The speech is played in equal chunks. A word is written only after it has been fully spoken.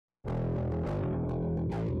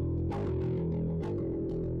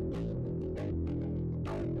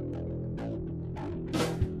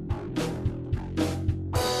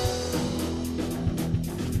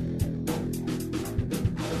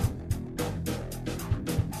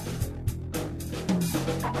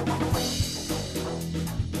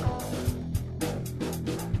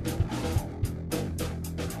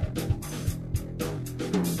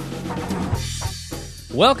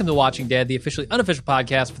Welcome to Watching Dead, the officially unofficial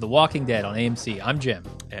podcast for The Walking Dead on AMC. I'm Jim.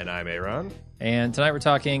 And I'm Aaron. And tonight we're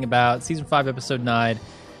talking about Season 5, Episode 9,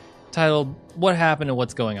 titled, What Happened and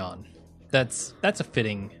What's Going On? That's a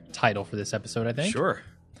fitting title for this episode, I think. Sure.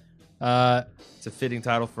 It's a fitting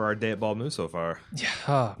title for our day at Bald Moose so far. Yeah,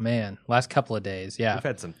 oh, man. Last couple of days, yeah. We've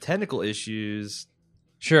had some technical issues.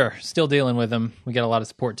 Sure, still dealing with them. We got a lot of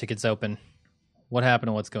support tickets open. What happened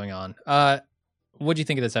and what's going on? What'd you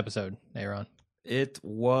think of this episode, Aaron? It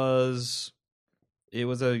was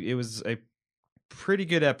a pretty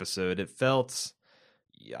good episode. It felt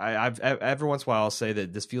I've every once in a while I'll say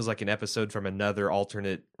that this feels like an episode from another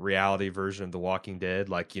alternate reality version of The Walking Dead,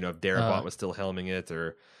 like, you know, if Darabont was still helming it,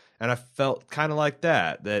 and I felt kind of like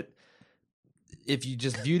that if you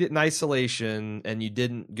just viewed it in isolation and you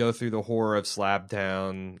didn't go through the horror of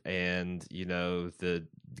Slabtown and, you know, the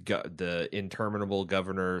interminable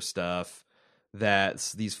governor stuff,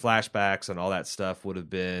 that these flashbacks and all that stuff would have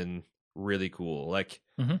been really cool. Like,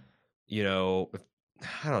 you know,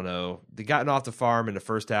 I don't know. They gotten off the farm in the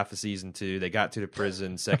first half of season 2. They got to the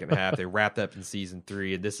prison second half. They wrapped up in season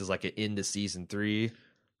 3, and this is like an end to season 3.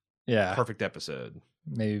 Yeah. Perfect episode.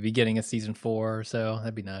 Maybe beginning of season 4 or so.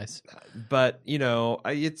 That'd be nice. But, you know,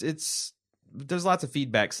 it's there's lots of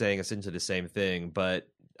feedback saying essentially the same thing, but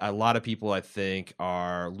a lot of people, I think,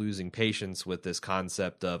 are losing patience with this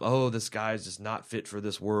concept of, oh, this guy's just not fit for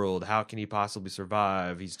this world. How can he possibly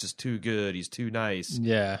survive? He's just too good. He's too nice.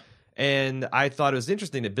 Yeah. And I thought it was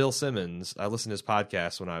interesting that Bill Simmons, I listened to his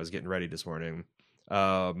podcast when I was getting ready this morning.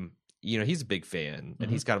 You know, he's a big fan, and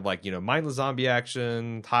he's kind of like, you know, mindless zombie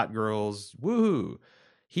action, hot girls, woohoo.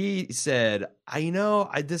 He said,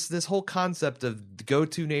 this whole concept of go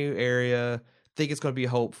to new area, think it's going to be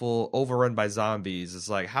hopeful, overrun by zombies. It's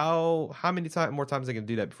like, how many more times are they going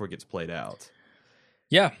to do that before it gets played out?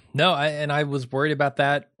 Yeah, no, I was worried about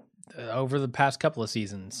that over the past couple of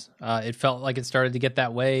seasons. It felt like it started to get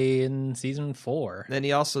that way in season 4. Then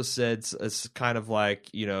he also said it's kind of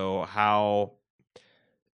like, you know, how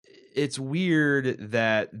it's weird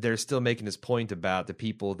that they're still making this point about the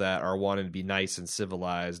people that are wanting to be nice and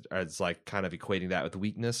civilized. It's like kind of equating that with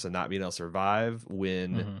weakness and not being able to survive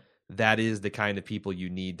when that is the kind of people you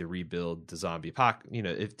need to rebuild the zombie apocalypse, you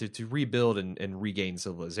know, to rebuild and regain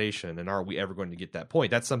civilization. And are we ever going to get that point?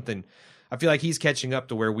 That's something I feel like he's catching up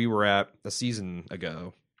to where we were at a season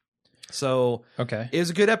ago. So okay, it was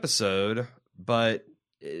a good episode, but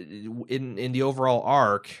in the overall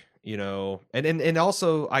arc, you know, and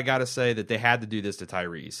also I got to say that they had to do this to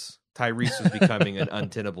Tyrese. Tyrese was becoming an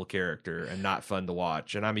untenable character and not fun to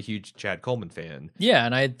watch. And I'm a huge Chad Coleman fan. Yeah,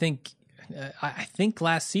 and I think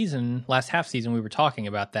last half season, we were talking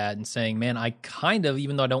about that and saying, man, I kind of,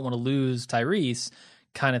 even though I don't want to lose Tyrese,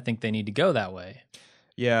 kind of think they need to go that way.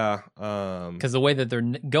 Yeah. Because the way that they're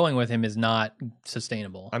going with him is not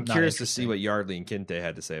sustainable. I'm curious to see what Yardley and Kente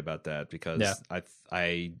had to say about that, because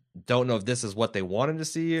I don't know if this is what they wanted to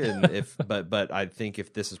see, and but I think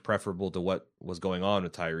if this is preferable to what was going on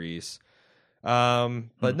with Tyrese.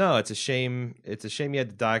 But no, it's a shame. It's a shame he had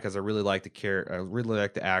to die, because I really like I really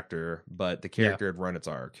like the actor, but the character had run its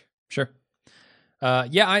arc. Sure.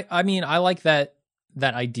 I mean, I like that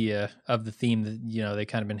idea of the theme that, you know, they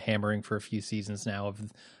kind of been hammering for a few seasons now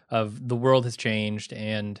of the world has changed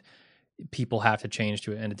and people have to change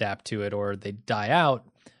to it and adapt to it, or they die out.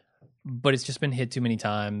 But it's just been hit too many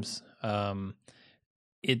times.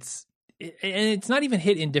 It's not even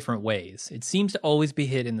hit in different ways. It seems to always be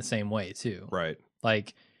hit in the same way too. Right.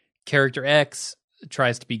 Like character X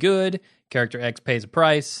tries to be good, character X pays a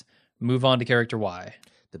price, move on to character Y.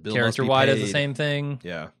 The bill character Y does the same thing.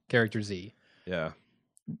 Yeah. Character Z. Yeah.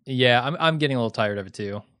 Yeah, I'm getting a little tired of it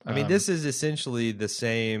too. I mean, this is essentially the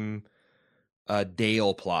same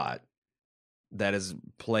Dale plot that is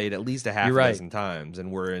played at least a half dozen times, and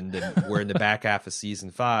we're in the back half of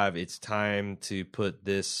season 5. It's time to put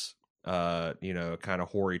this you know, kind of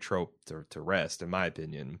hoary trope to rest, in my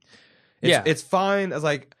opinion. It's fine. As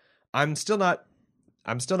like, I'm still not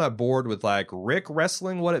bored with like Rick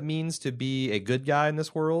wrestling what it means to be a good guy in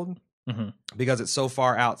this world, because it's so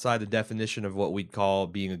far outside the definition of what we'd call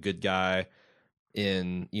being a good guy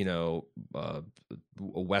in, you know, a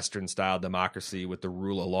Western style democracy with the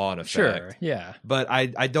rule of law in effect. Sure, yeah. But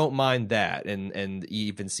I don't mind that, and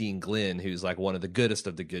even seeing Glenn, who's like one of the goodest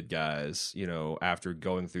of the good guys, you know, after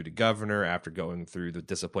going through the governor, after going through the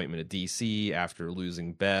disappointment of DC, after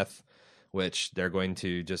losing Beth, which they're going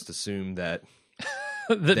to just assume that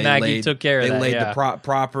that Maggie took care of that. They laid the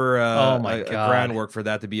proper groundwork for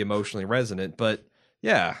that to be emotionally resonant. But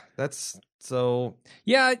yeah, that's so.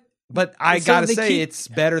 Yeah. But I gotta say, it's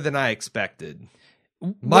better than I expected.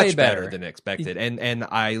 Much better than expected. And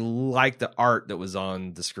I like the art that was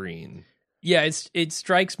on the screen. Yeah, it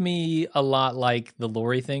strikes me a lot like the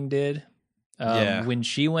Lori thing did. When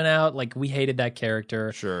she went out, like, we hated that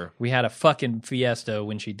character. Sure. We had a fucking fiesta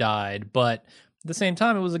when she died, but at the same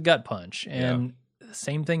time, it was a gut punch. And the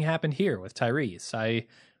same thing happened here with Tyrese.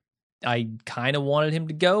 I kind of wanted him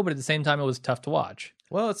to go, but at the same time, it was tough to watch.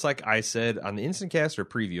 Well, it's like I said on the Instant Cast or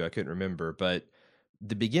preview, I couldn't remember, but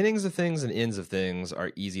the beginnings of things and ends of things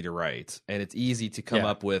are easy to write. And it's easy to come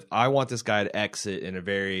up with, I want this guy to exit in a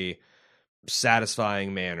very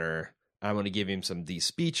satisfying manner. I'm going to give him some of these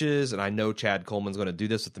speeches, and I know Chad Coleman's going to do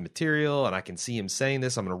this with the material, and I can see him saying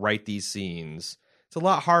this. I'm going to write these scenes. It's a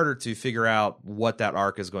lot harder to figure out what that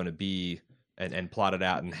arc is going to be and plot it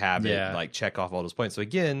out and have it like check off all those points. So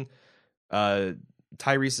again,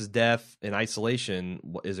 Tyrese's death in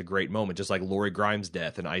isolation is a great moment, just like Lori Grimes'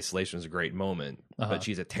 death in isolation is a great moment. But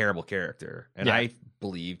she's a terrible character, and I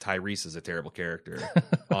believe Tyrese is a terrible character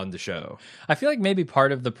on the show. I feel like maybe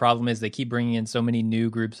part of the problem is they keep bringing in so many new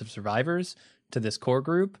groups of survivors to this core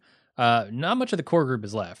group. Not much of the core group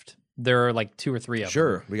is left. There are like 2 or 3 of them.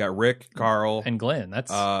 Sure, we got Rick, Carl, and Glenn.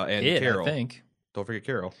 That's and it, Carol. I think. Don't forget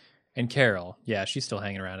Carol. And Carol, yeah, she's still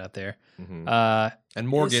hanging around out there. Mm-hmm. And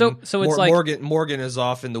Morgan, so it's like Morgan is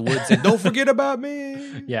off in the woods and don't forget about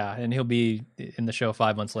me. Yeah, and he'll be in the show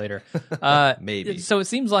 5 months later. Maybe. So it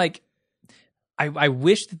seems like I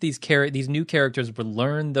wish that these new characters would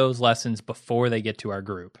learn those lessons before they get to our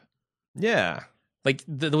group. Yeah. Like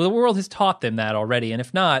the world has taught them that already, and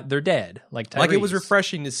if not, they're dead. Like it was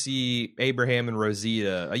refreshing to see Abraham and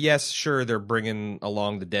Rosita. Yes, sure, they're bringing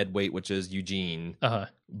along the dead weight, which is Eugene.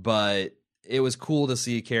 But it was cool to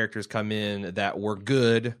see characters come in that were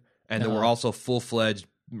good and that were also full-fledged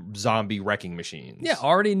zombie wrecking machines. Yeah,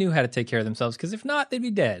 already knew how to take care of themselves, because if not, they'd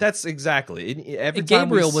be dead. That's exactly.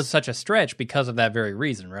 Gabriel was such a stretch because of that very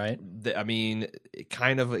reason, right? I mean,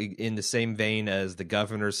 kind of in the same vein as the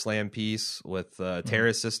Governor's Slam piece with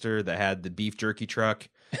Tara's sister that had the beef jerky truck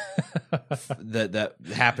that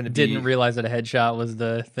happened to Didn't realize that a headshot was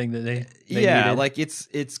the thing that they yeah, needed. like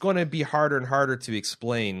it's going to be harder and harder to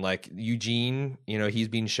explain. Like Eugene, he's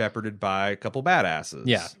being shepherded by a couple badasses.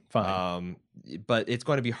 Yeah, fine. But it's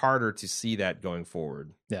going to be harder to see that going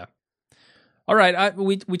forward. Yeah. All right.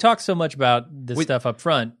 We talked so much about this stuff up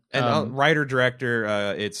front. And writer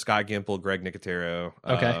director, it's Scott Gimple, Greg Nicotero.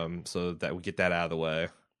 Okay. So that we get that out of the way.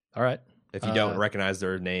 All right. If you don't recognize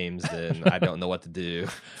their names, then I don't know what to do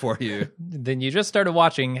for you. Then you just started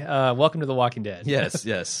watching Welcome to the Walking Dead.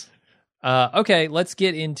 Yes. Okay, let's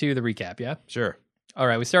get into the recap, yeah? Sure. All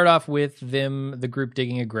right, we start off with the group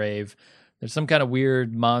digging a grave. There's some kind of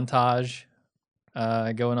weird montage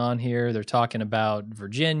going on here. They're talking about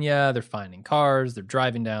Virginia. They're finding cars. They're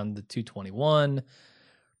driving down the 221.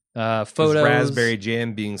 Photos. There's raspberry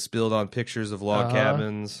jam being spilled on pictures of log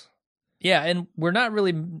cabins. Yeah, and we're not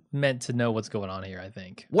really meant to know what's going on here, I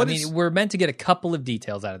think. We're meant to get a couple of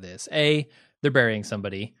details out of this. A, they're burying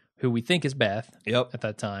somebody who we think is Beth at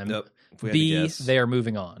that time. Yep. B, they are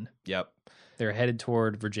moving on. Yep. They're headed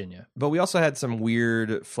toward Virginia. But we also had some weird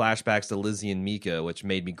flashbacks to Lizzie and Mika, which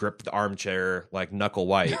made me grip the armchair like Knuckle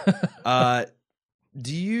White.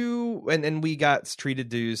 Do you... And we got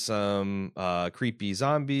treated to some creepy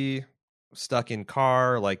zombie stuck in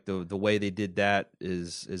car. Like the way they did that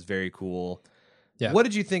is very cool. Yeah. What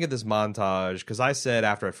did you think of this montage? Because I said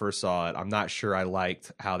after I first saw it, I'm not sure I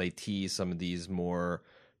liked how they tease some of these more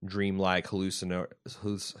dreamlike hallucinatory.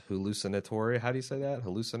 How do you say that?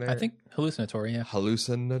 Hallucinatory? I think hallucinatory, yeah.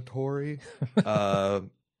 Hallucinatory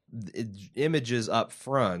images up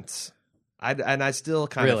front. I still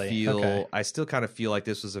kind of feel I still kind of feel like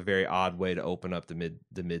this was a very odd way to open up the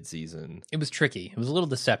mid season. It was tricky. It was a little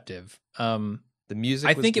deceptive. The music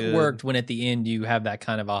I think good. It worked when at the end you have that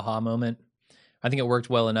kind of aha moment. I think it worked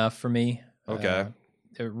well enough for me. Okay.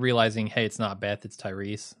 Realizing, hey, it's not Beth, it's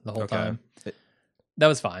Tyrese the whole time. That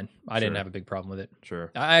was fine. I didn't have a big problem with it.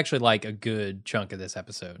 Sure. I actually like a good chunk of this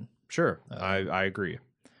episode. Sure. I agree.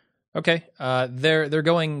 Okay. They're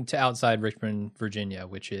going to outside Richmond, Virginia,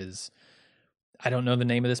 which is, I don't know the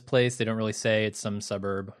name of this place. They don't really say. It's some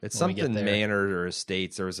suburb. It's something manor or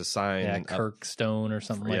estates. There was a sign. Yeah, Kirkstone or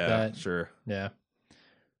something like that. Sure. Yeah.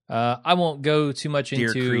 I won't go too much Deer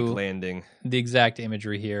into Creek Landing. The exact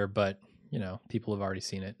imagery here, but people have already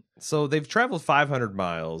seen it. So they've traveled 500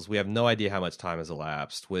 miles. We have no idea how much time has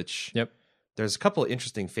elapsed, which there's a couple of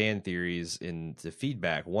interesting fan theories in the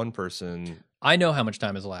feedback. One person... I know how much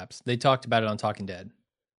time has elapsed. They talked about it on Talking Dead.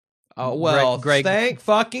 Oh, well, Greg, thank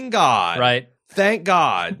fucking God. Right. Thank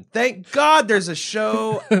God. Thank God there's a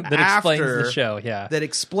show that after explains the show. Yeah. that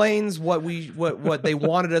explains what they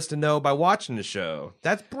wanted us to know by watching the show.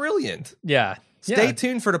 That's brilliant. Yeah. Stay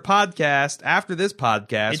tuned for the podcast. After this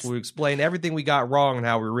podcast, we'll explain everything we got wrong and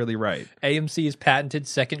how we're really right. AMC's patented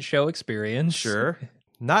second show experience. Sure.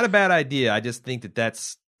 Not a bad idea. I just think that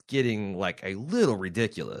that's getting like a little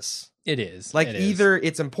ridiculous. It is. Like It is. either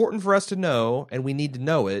it's important for us to know and we need to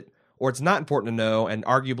know it, or it's not important to know and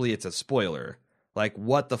arguably it's a spoiler. Like,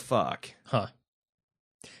 what the fuck? Huh.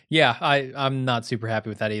 Yeah, I'm not super happy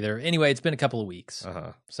with that either. Anyway, it's been a couple of weeks.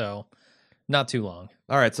 So not too long.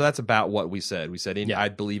 All right, so that's about what we said. We said Yeah.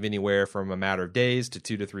 I'd believe anywhere from a matter of days to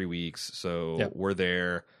 2 to 3 weeks. So Yep. we're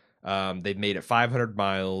there. They've made it 500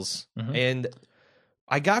 miles. Mhm. And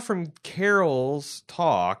I got from Carol's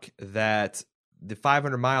talk that the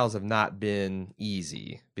 500 miles have not been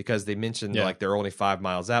easy because they mentioned Yeah. like they're only 5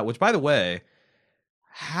 miles out, which, by the way,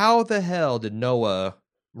 how the hell did Noah...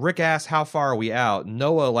 Rick asks, how far are we out?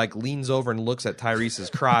 Noah like leans over and looks at Tyrese's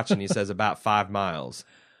crotch and he says about 5 miles.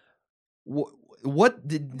 What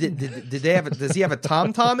did they have? Does he have a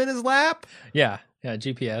TomTom in his lap? Yeah.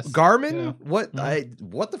 GPS. Garmin? Yeah.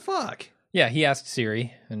 What the fuck? Yeah, he asked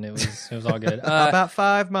Siri, and it was all good. About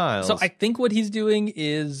 5 miles. So I think what he's doing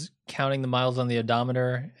is counting the miles on the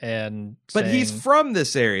odometer and. But saying, he's from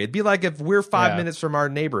this area. It'd be like if we're 5 Yeah. minutes from our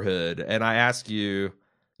neighborhood, and I ask you,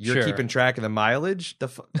 you're Sure. keeping track of the mileage.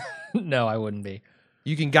 No, I wouldn't be.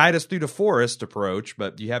 You can guide us through the forest approach,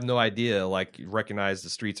 but you have no idea. Like, you recognize the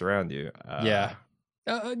streets around you. Yeah.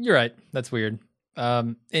 You're right. That's weird.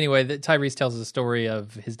 Anyway, Tyrese tells the story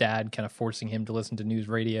of his dad kind of forcing him to listen to news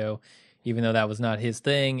radio, even though that was not his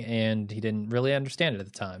thing, and he didn't really understand it at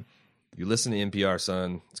the time. You listen to NPR,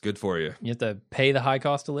 son. It's good for you. You have to pay the high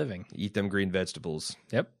cost of living. Eat them green vegetables.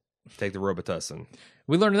 Yep. Take the Robitussin.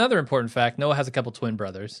 We learned another important fact. Noah has a couple twin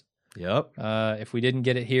brothers. Yep. If we didn't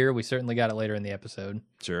get it here, we certainly got it later in the episode.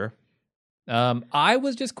 Sure. I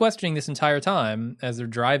was just questioning this entire time as they're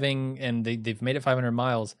driving and they've made it 500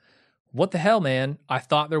 miles. What the hell, man? I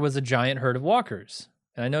thought there was a giant herd of walkers.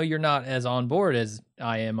 And I know you're not as on board as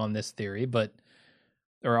I am on this theory,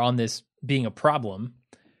 or on this being a problem.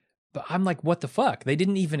 But I'm like, what the fuck? They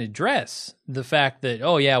didn't even address the fact that,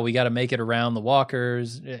 oh yeah, we got to make it around the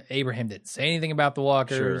walkers. Abraham didn't say anything about the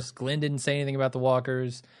walkers. Sure. Glenn didn't say anything about the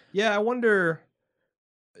walkers. Yeah, I wonder,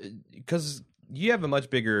 because you have a much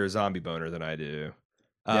bigger zombie boner than I do.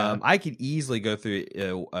 Yeah. I could easily go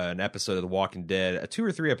through an episode of The Walking Dead, a 2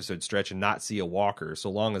 or 3 episode stretch, and not see a walker, so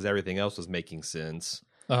long as everything else was making sense,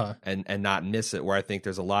 Uh-huh. and not miss it. Where I think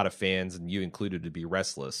there's a lot of fans, and you included, to be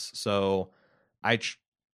restless. So I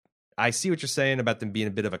see what you're saying about them being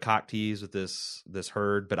a bit of a cock tease with this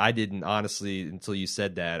herd, but I didn't, honestly, until you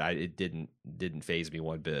said that. It didn't faze me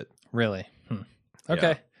one bit. Really?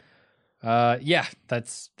 Okay. Yeah, that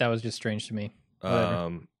was just strange to me.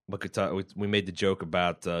 Whatever. We made the joke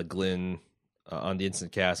about Glenn on the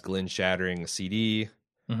Instant Cast, Glenn shattering a CD.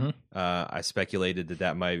 Mm-hmm. I speculated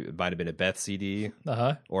that might have been a Beth CD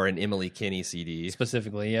Uh-huh. or an Emily Kinney CD,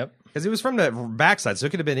 Specifically, yep. because it was from the backside, so it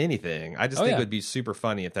could have been anything. I just think yeah. it would be super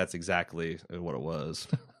funny if that's exactly what it was.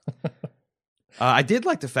 I did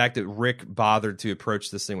like the fact that Rick bothered to approach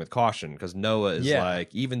this thing with caution, because Noah is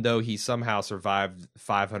like, even though he somehow survived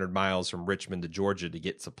 500 miles from Richmond to Georgia to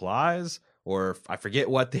get supplies, or I forget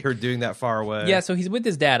what they were doing that far away. Yeah, so he's with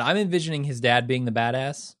his dad. I'm envisioning his dad being the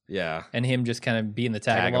badass Yeah. and him just kind of being the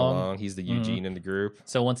Tag tag along. along. He's the Eugene in the group.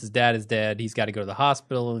 So once his dad is dead, he's got to go to the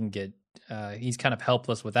hospital and get he's kind of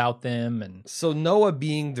helpless without them. And So Noah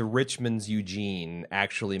being the Richmond's Eugene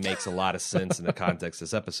actually makes a lot of sense in the context of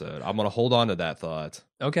this episode. I'm going to hold on to that thought.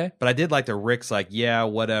 okay. But I did like that Rick's like, yeah,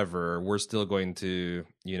 whatever. We're still going to,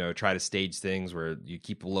 try to stage things where you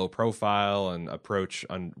keep a low profile and approach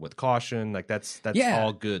with caution. Like that's Yeah.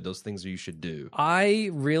 all good. Those things you should do. I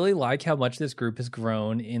really like how much this group has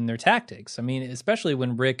grown in their tactics. I mean, especially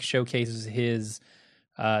when Rick showcases his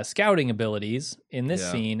scouting abilities in this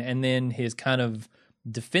Yeah. scene, and then his kind of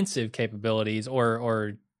defensive capabilities,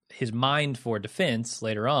 or his mind for defense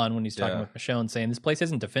later on when he's talking Yeah. with Michonne, saying this place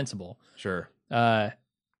isn't defensible. Sure.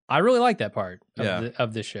 I really like that part of, Yeah.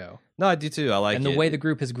 of this show, No, I do too. I like and it. the way the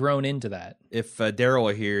group has grown into that. If Daryl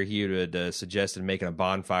were here, he would have suggested making a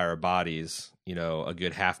bonfire of bodies, a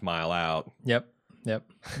good half-mile out. Yep.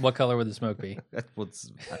 What color would the smoke be?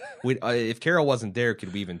 If Carol wasn't there,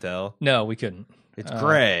 could we even tell? No, we couldn't. It's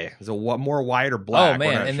gray. Is it more white or black? Oh We're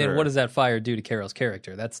man! not And sure. then what does that fire do to Carol's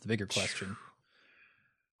character? That's the bigger question.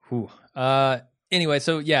 Whew. Anyway,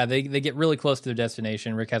 so yeah, they get really close to their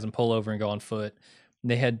destination. Rick has them pull over and go on foot.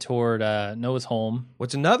 They head toward Noah's home.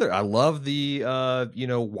 Which I love the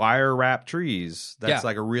wire wrap trees. That's Yeah.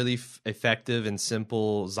 like a really effective and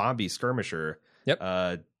simple zombie skirmisher.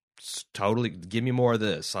 Yep. Totally, give me more of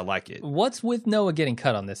this. I like it. What's with Noah getting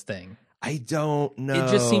cut on this thing? I don't know.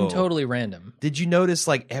 It just seemed totally random. Did you notice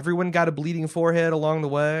like everyone got a bleeding forehead along the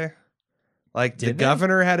way? Like the Did they?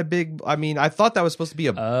 governor had a big. I mean, I thought that was supposed to be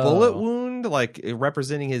a bullet wound, like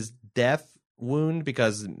representing his death wound,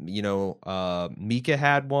 because Mika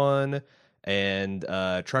had one, and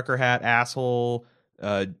Trucker Hat asshole.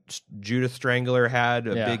 Judith Strangler had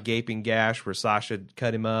a big gaping gash where Sasha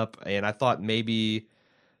cut him up, and I thought maybe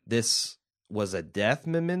this was a death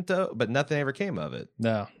memento, but nothing ever came of it.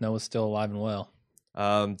 No, Noah's still alive and well.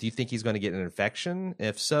 Do you think he's going to get an infection?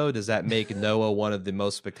 If so, does that make Noah one of the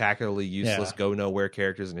most spectacularly useless go nowhere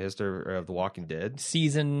characters in the history of The Walking Dead?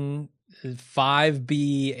 Season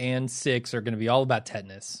 5B and 6 are going to be all about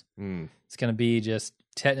tetanus. It's going to be just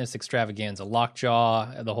tetanus extravaganza,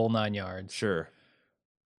 lockjaw, the whole 9 yards. Sure.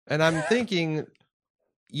 And I'm thinking,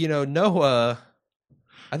 Noah.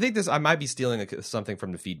 I think I might be stealing something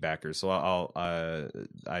from the feedbackers, so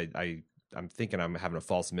I'm thinking I'm having a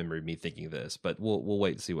false memory of me thinking this, but we'll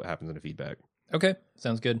wait and see what happens in the feedback. Okay,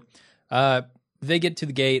 sounds good. They get to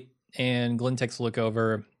the gate, and Glenn takes a look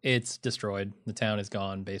over. It's destroyed. The town is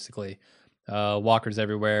gone, basically. Walkers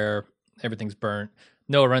everywhere. Everything's burnt.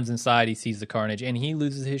 Noah runs inside. He sees the carnage, and he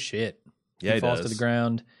loses his shit. Yeah, he falls to the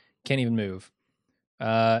ground. Can't even move.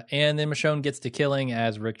 And then Michonne gets to killing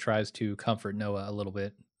as Rick tries to comfort Noah a little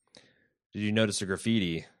bit. Did you notice a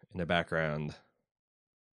graffiti in the background?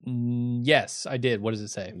 Yes, I did. What does it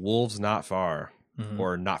say? Wolves not far,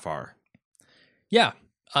 or not far. Yeah,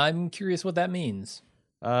 I'm curious what that means.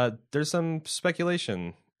 There's some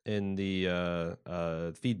speculation in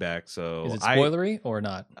the feedback. So is it spoilery or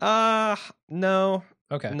not? No.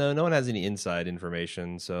 Okay. No one has any inside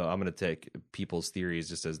information, so I'm going to take people's theories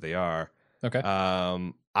just as they are. Okay.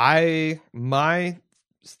 My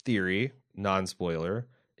theory, non-spoiler,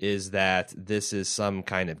 is that this is some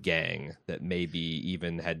kind of gang that maybe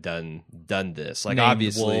even had done this. Like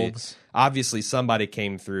named wolves. Obviously somebody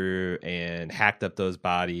came through and hacked up those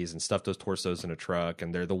bodies and stuffed those torsos in a truck,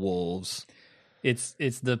 and they're the wolves. It's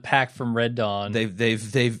the pack from Red Dawn. They've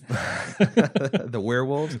the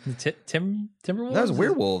werewolves. Timberwolves. That was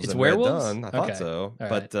werewolves. It's in werewolves. Red Dawn. I thought so. All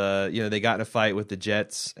but they got in a fight with the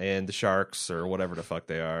Jets and the Sharks or whatever the fuck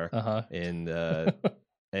they are. And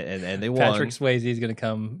and they won. Patrick Swayze is going to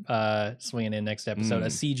come swinging in next episode. A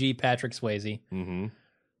CG Patrick Swayze. Mm-hmm.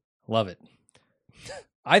 Love it.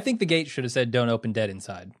 I think the gate should have said "Don't open dead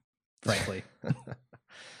inside." Frankly.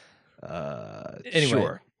 Anyway.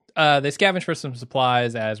 Sure. They scavenge for some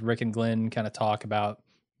supplies as Rick and Glenn kind of talk about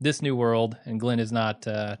this new world, and Glenn is not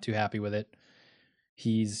too happy with it.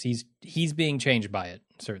 He's being changed by it,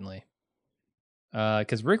 certainly.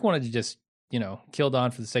 Because Rick wanted to just kill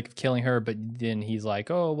Dawn for the sake of killing her, but then he's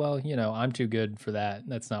like, "Oh well, I'm too good for that.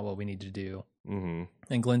 That's not what we need to do." Mm-hmm.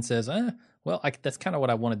 And Glenn says, "Well, that's kind of what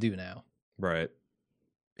I want to do now." Right.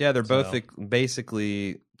 Yeah, they're both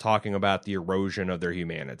basically talking about the erosion of their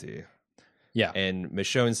humanity. Yeah. And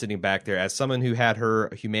Michonne sitting back there as someone who had her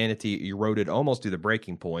humanity eroded almost to the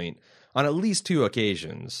breaking point on at least 2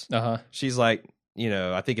 occasions. She's like,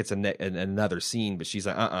 I think it's another scene, but she's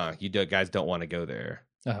like, you guys don't want to go there.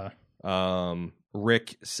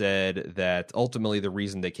 Rick said that ultimately the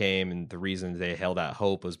reason they came and the reason they held out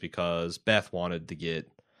hope was because Beth wanted to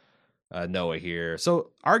get Noah here. So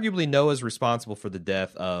arguably Noah's responsible for the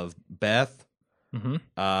death of Beth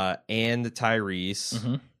and Tyrese.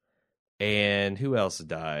 Mm-hmm. And who else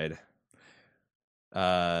died?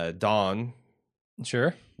 Dawn.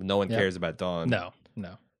 Sure. No one cares about Dawn. No.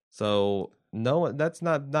 So that's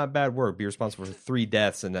not bad work. Be responsible for 3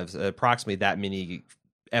 deaths and approximately that many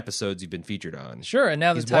episodes you've been featured on. Sure. And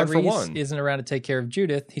now that Tyrese isn't around to take care of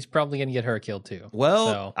Judith, he's probably going to get her killed too.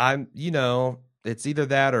 Well, it's either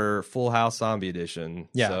that or Full House Zombie Edition.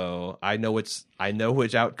 Yeah. So I know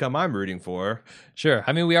which outcome I'm rooting for. Sure.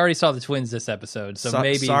 I mean, we already saw the twins this episode, so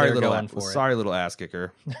maybe they're going for it. Sorry, little ass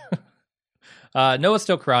kicker. Noah's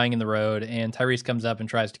still crying in the road, and Tyrese comes up and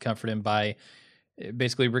tries to comfort him by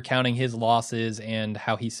basically recounting his losses and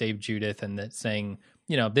how he saved Judith, and that saying,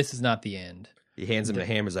 this is not the end. He hands him the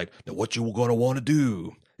hammer. He's like, now what you're going to want to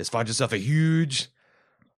do is find yourself a huge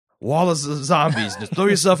wall of zombies and just throw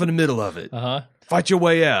yourself in the middle of it. Fight your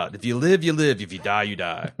way out. If you live, you live. If you die, you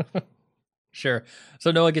die. Sure.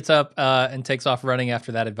 So Noah gets up and takes off running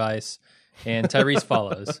after that advice, and Tyrese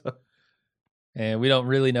follows. And we don't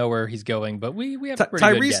really know where he's going, but we have a pretty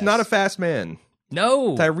good guess. Tyrese, not a fast man.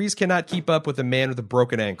 No. Tyrese cannot keep up with a man with a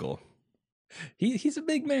broken ankle. He's a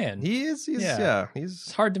big man. He is. He's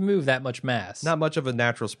It's hard to move that much mass. not much of a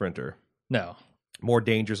natural sprinter. No. More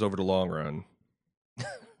dangerous over the long run.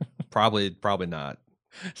 Probably not.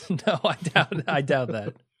 No, I doubt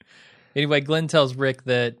that. Anyway, Glenn tells Rick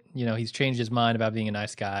that, he's changed his mind about being a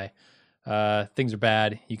nice guy. Things are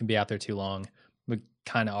bad. You can be out there too long. We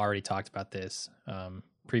kind of already talked about this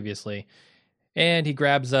previously. And he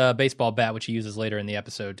grabs a baseball bat, which he uses later in the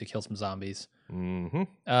episode to kill some zombies. Mm-hmm.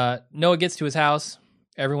 Noah gets to his house.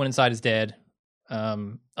 Everyone inside is dead.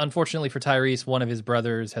 Unfortunately for Tyrese, one of his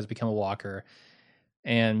brothers has become a walker.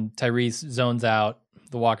 And Tyrese zones out.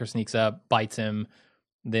 The walker sneaks up, bites him.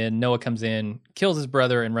 Then Noah comes in, kills his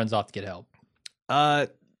brother, and runs off to get help.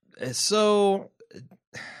 So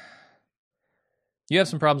you have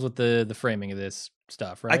some problems with the framing of this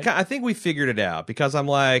stuff, right? I think we figured it out because I'm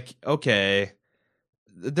like, okay,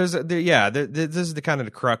 this is the kind of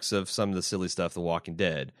the crux of some of the silly stuff, The Walking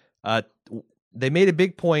Dead. They made a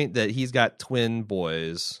big point that he's got twin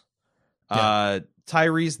boys. Yeah.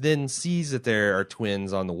 Tyrese then sees that there are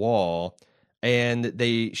twins on the wall. And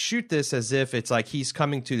they shoot this as if it's like he's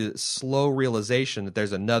coming to the slow realization that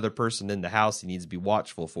there's another person in the house he needs to be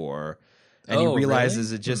watchful for. And he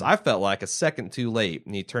realizes it just, I felt like a second too late.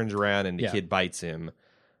 And he turns around and the kid bites him.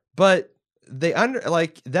 But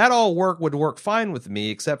that all would work fine with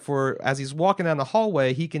me, except for as he's walking down the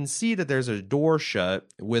hallway, he can see that there's a door shut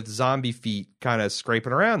with zombie feet kind of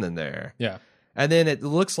scraping around in there. Yeah. And then it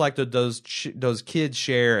looks like those kids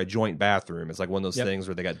share a joint bathroom. It's like one of those things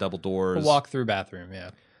where they got double doors. A walk-through bathroom,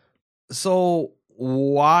 yeah. So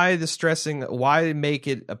why the stressing? Why make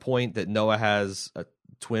it a point that Noah has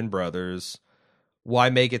twin brothers? Why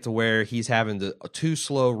make it to where he's having a too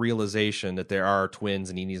slow realization that there are twins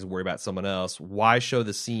and he needs to worry about someone else? Why show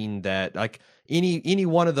the scene that like any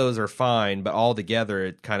one of those are fine, but all together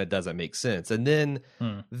it kind of doesn't make sense? And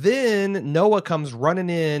then Noah comes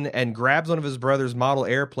running in and grabs one of his brother's model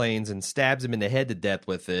airplanes and stabs him in the head to death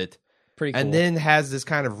with it. Pretty cool. And then has this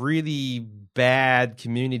kind of really bad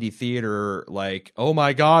community theater like, oh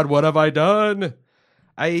my God, what have I done?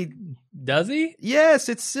 Does he? Yes,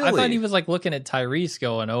 it's silly. I thought he was like looking at Tyrese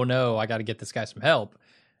going, oh no, I got to get this guy some help.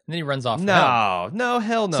 And then he runs off. Hell no.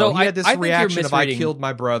 So he had this reaction of, I misreading- killed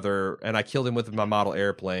my brother and I killed him with my model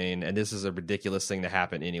airplane and this is a ridiculous thing to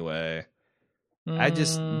happen anyway.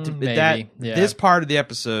 This part of the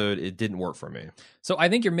episode, it didn't work for me. So I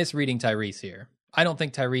think you're misreading Tyrese here. I don't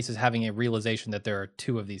think Tyrese is having a realization that there are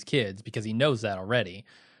two of these kids because he knows that already.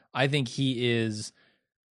 I think he is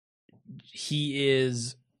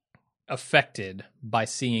affected by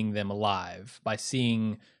seeing them alive, by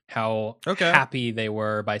seeing how happy they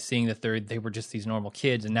were, by seeing that they were just these normal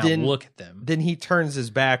kids, and now look at them. Then he turns his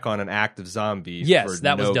back on an active zombie for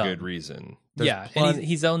that was no dumb. good reason. And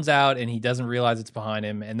he zones out, and he doesn't realize it's behind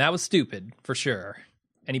him, and that was stupid, for sure.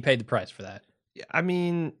 And he paid the price for that. I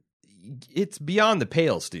mean, it's beyond the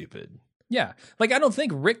pale stupid. Yeah. Like, I don't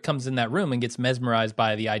think Rick comes in that room and gets mesmerized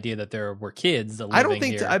by the idea that there were kids living I don't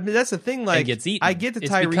think here. I mean, that's the thing. Like, gets eaten. I get that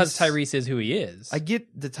it's because Tyrese is who he is. I get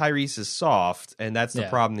that Tyrese is soft, and that's the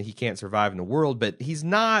problem, that he can't survive in the world. But he's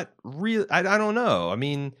not real. I don't know. I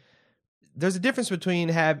mean, there's a difference between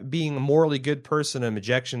being a morally good person, an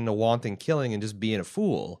objection to wanting killing, and just being a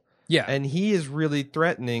fool. Yeah. And he is really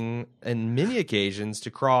threatening, on many occasions, to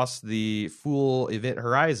cross the fool event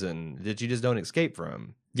horizon that you just don't escape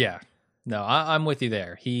from. Yeah. No, I'm with you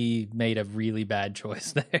there. He made a really bad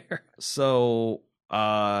choice there. So,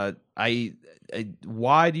 why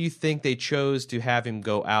do you think they chose to have him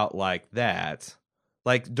go out like that?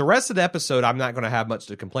 Like, the rest of the episode, I'm not going to have much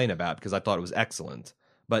to complain about because I thought it was excellent.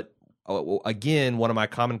 But, again, one of my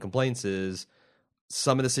common complaints is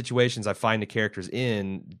some of the situations I find the characters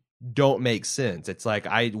in don't make sense. It's like,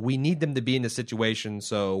 we need them to be in the situation,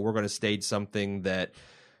 so we're going to stage something that,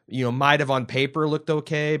 might have on paper looked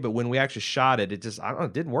okay, but when we actually shot it, it just, I don't know,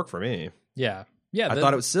 it didn't work for me. Yeah. I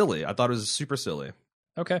thought it was silly. I thought it was super silly.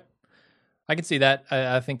 Okay. I can see that.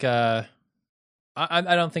 I think, I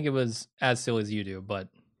don't think it was as silly as you do, but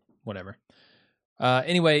whatever.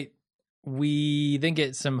 Anyway, we then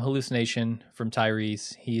get some hallucination from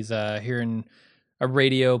Tyrese. He's hearing a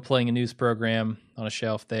radio playing a news program on a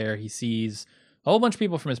shelf there. He sees a whole bunch of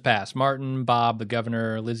people from his past: Martin, Bob, the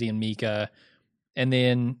governor, Lizzie, and Mika. And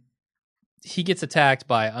then he gets attacked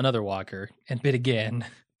by another walker and bit again,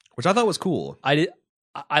 which I thought was cool.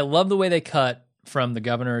 I love the way they cut from the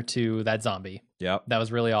governor to that zombie. Yeah, that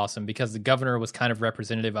was really awesome because the governor was kind of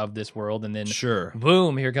representative of this world, and then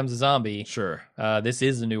boom, here comes a zombie. Sure, this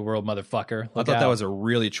is the new world, motherfucker. I thought that was a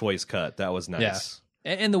really choice cut. That was nice.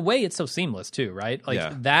 And the way it's so seamless too, right? Like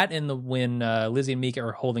Yeah. that, and when Lizzie and Mika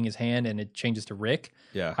are holding his hand and it changes to Rick.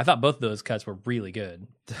 Yeah. I thought both of those cuts were really good.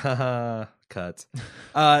 Cuts. If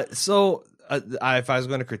I was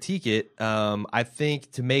going to critique it, I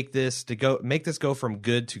think to make this go from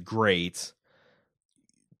good to great,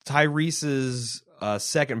 Tyrese's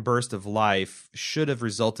second burst of life should have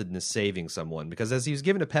resulted in saving someone, because as he was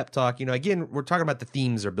giving a pep talk, again, we're talking about the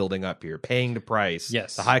themes are building up here, paying the price,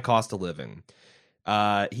 Yes. the high cost of living.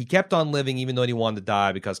 He kept on living even though he wanted to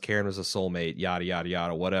die because Karen was a soulmate, yada, yada,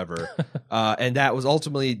 yada, whatever. And that was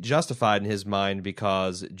ultimately justified in his mind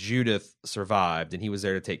because Judith survived and he was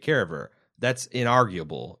there to take care of her. That's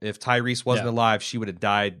inarguable. If Tyrese wasn't alive, she would have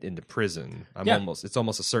died into prison. It's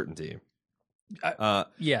almost a certainty.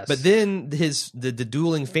 Yes. But then the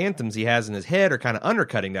dueling phantoms he has in his head are kind of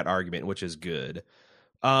undercutting that argument, which is good.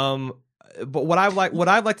 But what I've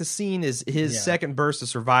liked to see is his second burst of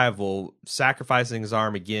survival, sacrificing his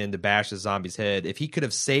arm again to bash the zombie's head. If he could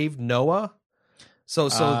have saved Noah, so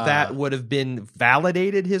that would have been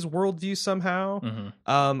validated his worldview somehow.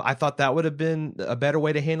 Mm-hmm. I thought that would have been a better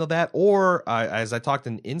way to handle that. Or as I talked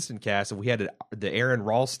in Instant Cast, if we had the Aaron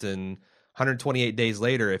Ralston 128 days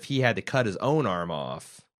later, if he had to cut his own arm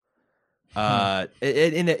off.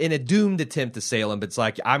 In a doomed attempt to sail him, but it's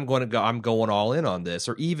like I'm going all in on this.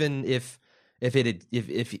 Or even if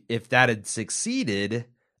that had succeeded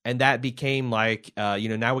and that became like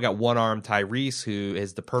now we got one armed Tyrese, who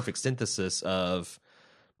is the perfect synthesis of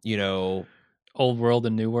old world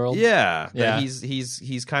and new world. Yeah.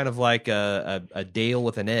 He's kind of like a Dale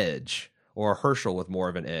with an edge, or a Herschel with more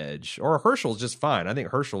of an edge, or a Herschel's just fine. I think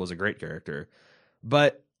Herschel was a great character,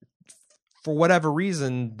 but for whatever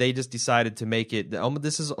reason, they just decided to make it.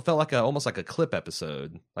 Felt like almost like a clip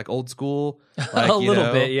episode, like old school, like, a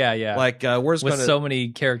little bit, yeah. Like with so many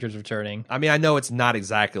characters returning. I mean, I know it's not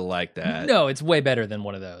exactly like that. No, it's way better than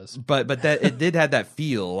one of those. But that it did have that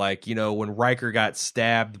feel, like when Riker got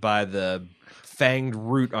stabbed by the fanged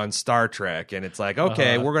root on Star Trek, and it's like,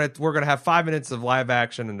 okay, we're gonna have 5 minutes of live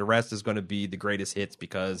action, and the rest is going to be the greatest hits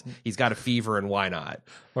because he's got a fever, and why not?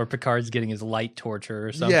 Or Picard's getting his light torture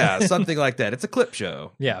or something. Yeah, something like that. It's a clip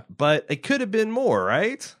show. Yeah, but it could have been more,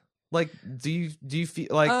 right? Like, do you feel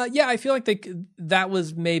like? Yeah, I feel like that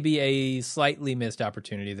was maybe a slightly missed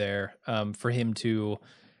opportunity there, for him to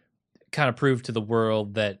kind of prove to the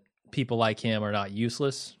world that people like him are not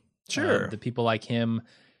useless. Sure, that people like him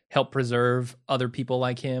help preserve other people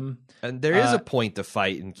like him. And there is a point to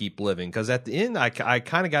fight and keep living, because at the end, I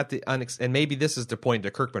kind of got and maybe this is the point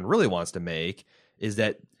that Kirkman really wants to make, is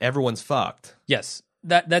that everyone's fucked. Yes,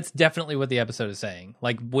 that's definitely what the episode is saying.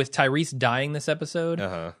 Like, with Tyrese dying this episode,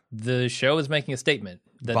 the show is making a statement.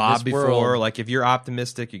 That Bob this before, world, like, if you're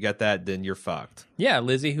optimistic, you got that, then you're fucked. Yeah,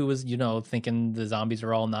 Lizzie, who was, thinking the zombies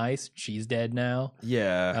are all nice, she's dead now.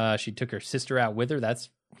 Yeah. She took her sister out with her. That's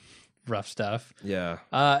rough stuff. Yeah.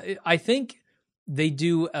 I think they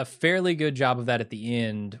do a fairly good job of that at the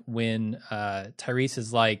end when Tyrese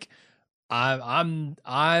is like, I'm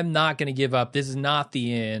not going to give up. This is not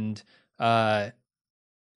the end.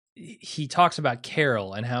 He talks about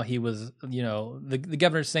Carol and how he was, the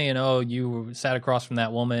governor's saying, oh, you sat across from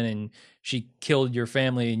that woman and she killed your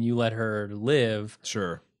family and you let her live.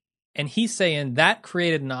 Sure. And he's saying that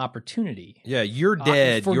created an opportunity. Yeah, you're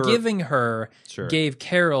dead. Forgiving her Sure. gave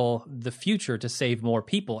Carol the future to save more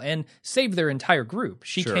people and save their entire group.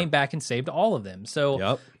 She Sure. came back and saved all of them. So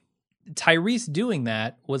Yep. Tyrese doing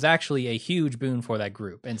that was actually a huge boon for that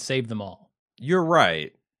group and saved them all. You're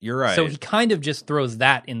right. You're right. So he kind of just throws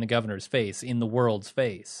that in the governor's face, in the world's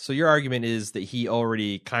face. So your argument is that he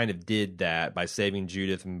already kind of did that by saving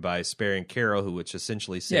Judith and by sparing Carol, which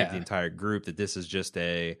essentially saved the entire group, that this is just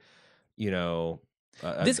this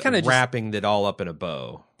kind of wrapping that all up in a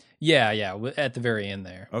bow. Yeah, at the very end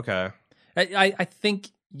there. Okay. I think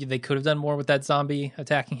they could have done more with that zombie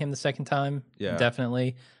attacking him the second time. Yeah.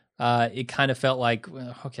 Definitely. It kind of felt like,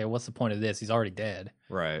 okay, what's the point of this? He's already dead.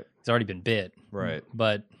 Right. He's already been bit. Right.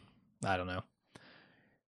 But I don't know.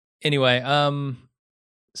 Anyway,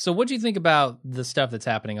 so what do you think about the stuff that's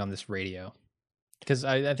happening on this radio? Because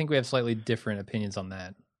I think we have slightly different opinions on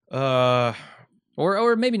that.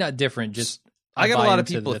 Or maybe not different, just I got a lot of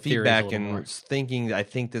people feedback and thinking I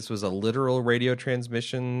think this was a literal radio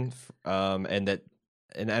transmission, and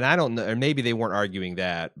I don't know, or maybe they weren't arguing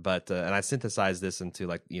that, but and I synthesized this into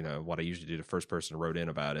what I usually do. The first person wrote in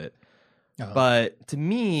about it, but to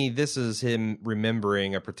me, this is him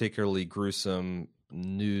remembering a particularly gruesome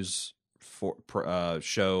news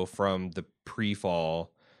show from the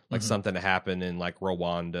pre-fall, like something that happened in like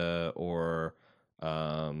Rwanda or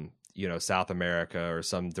South America or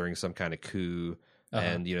during some kind of coup,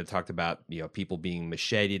 and talked about people being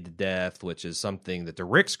macheted to death, which is something that the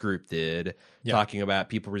Rick's group did. Talking about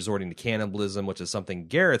people resorting to cannibalism, which is something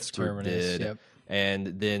Gareth's group did. Yep.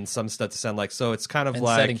 And then some stuff to sound like, so it's kind of and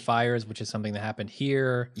like setting fires, which is something that happened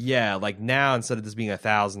here. Yeah, like now instead of this being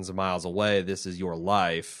thousands of miles away, this is your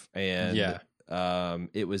life, and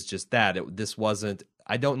it was just that. This wasn't.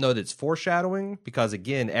 I don't know that it's foreshadowing because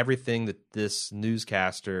again, everything that this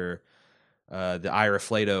newscaster, the Ira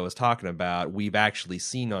Flato, was talking about, we've actually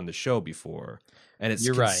seen on the show before, and it's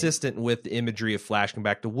consistent with the imagery of flashing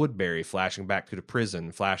back to Woodbury, flashing back to the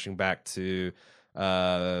prison, flashing back to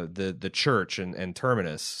the church and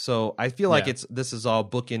Terminus. So I feel like this is all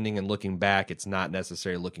bookending and looking back. It's not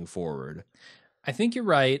necessarily looking forward. I think you're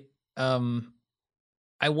right.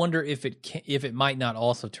 I wonder if it might not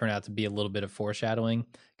also turn out to be a little bit of foreshadowing,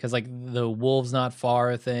 because like the wolves not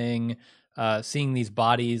far thing, seeing these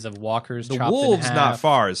bodies of walkers chopped in half. The wolves not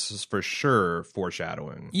far is for sure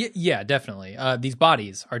foreshadowing. Yeah, definitely. These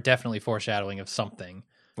bodies are definitely foreshadowing of something.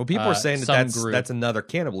 Well, people are saying that's another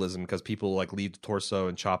cannibalism because people like leave the torso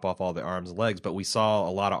and chop off all the arms and legs. But we saw a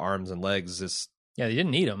lot of arms and legs. Yeah, they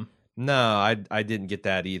didn't eat them. No, I didn't get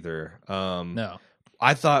that either. No.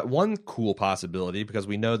 I thought one cool possibility, because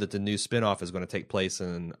we know that the new spinoff is going to take place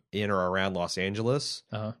in or around Los Angeles,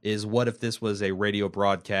 is what if this was a radio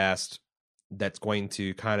broadcast that's going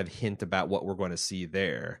to kind of hint about what we're going to see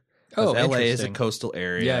there. Oh, LA is a coastal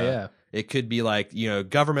area. Yeah. It could be like,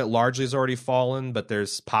 government largely has already fallen, but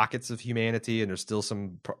there's pockets of humanity and there's still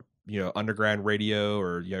some, underground radio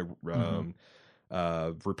or,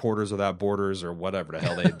 Reporters Without Borders or whatever the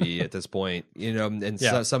hell they'd be at this point, and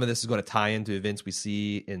some of this is going to tie into events we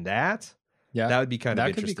see in that. Yeah. That would be kind of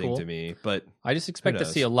interesting to me, but I just expect to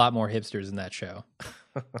see a lot more hipsters in that show.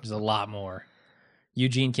 There's a lot more.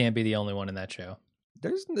 Eugene can't be the only one in that show.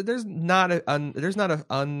 There's not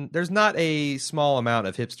a small amount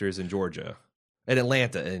of hipsters in Georgia, in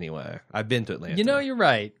Atlanta anyway. I've been to Atlanta. You're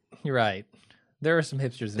right. There are some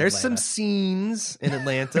hipsters in There's Atlanta. Some scenes in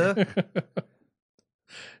Atlanta.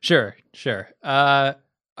 Sure. All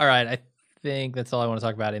right. I think that's all I want to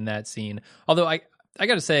talk about in that scene. Although I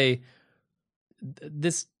got to say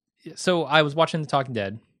this. So I was watching The Talking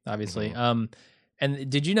Dead, obviously. And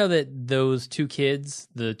did you know that those two kids,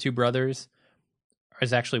 the two brothers,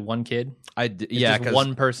 is actually one kid? Just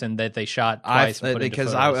one person that they shot twice.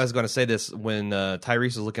 Because I was going to say this when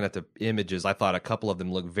Tyrese was looking at the images, I thought a couple of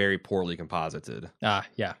them looked very poorly composited.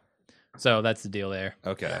 Yeah. So that's the deal there.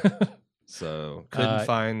 Okay. So couldn't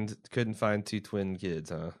find two twin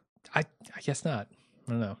kids, huh? I guess not.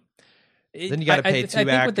 I don't know. Then you got to pay two actors. I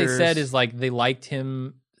think what they said is like they liked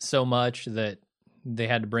him so much that they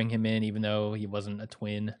had to bring him in, even though he wasn't a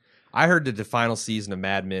twin. I heard that the final season of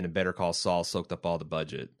Mad Men and Better Call Saul soaked up all the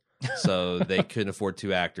budget, so they couldn't afford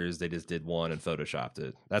two actors. They just did one and photoshopped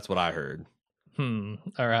it. That's what I heard. All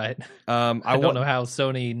right. I don't know how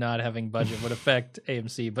Sony not having budget would affect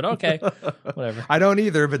AMC, but okay, whatever. I don't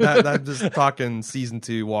either, but I'm just talking season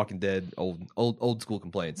 2 Walking Dead, old school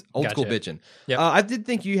complaints, school bitching. Yep. I did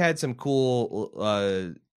think you had some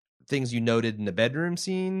cool things you noted in the bedroom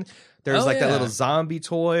scene. There was that little zombie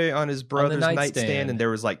toy on his brother's nightstand, and there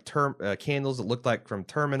was like candles that looked like from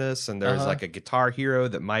Terminus, and there was like a Guitar Hero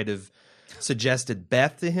that might have suggested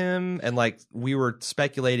Beth to him, and like we were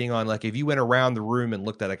speculating on like if you went around the room and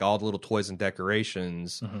looked at like all the little toys and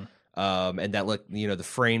decorations, and that looked, the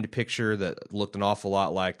framed picture that looked an awful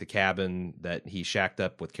lot like the cabin that he shacked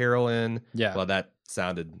up with Carol in. Yeah, well, that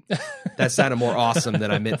sounded more awesome than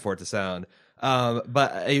I meant for it to sound.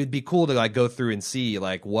 But it would be cool to like go through and see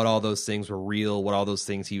like what all those things were real, what all those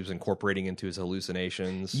things he was incorporating into his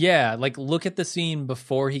hallucinations. Yeah, like look at the scene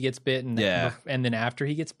before he gets bit and then after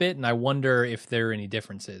he gets bit, and I wonder if there are any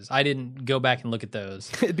differences. I didn't go back and look at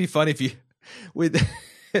those. It'd be funny if you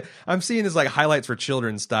I'm seeing this like highlights for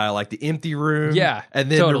children style, like the empty room,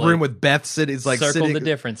 and then the room with Beth sitting. It's like circle the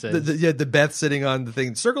differences. The Beth sitting on the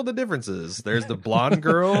thing. Circle the differences. There's the blonde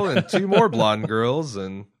girl and two more blonde girls,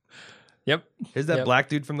 and yep. Here's that black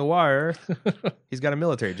dude from The Wire. He's got a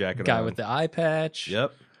military jacket Guy on. with the eye patch.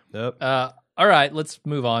 Yep. All right, let's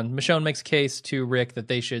move on. Michonne makes a case to Rick that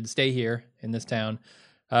they should stay here in this town.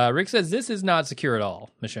 Rick says, this is not secure at all,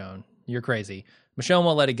 Michonne. You're crazy. Michonne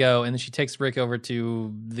won't let it go, and then she takes Rick over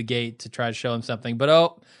to the gate to try to show him something.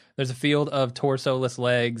 But, there's a field of torso-less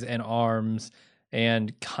legs and arms,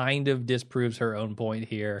 and kind of disproves her own point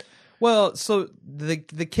here. Well, so the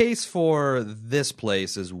case for this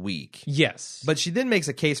place is weak. Yes. But she then makes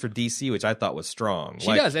a case for DC, which I thought was strong.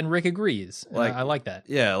 She does, and Rick agrees. I like that.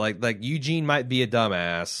 Yeah, like Eugene might be a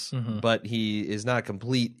dumbass, but he is not a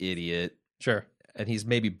complete idiot. Sure. and he's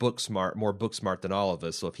maybe more book smart than all of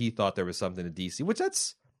us. So if he thought there was something in DC, which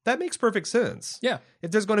that makes perfect sense. Yeah. If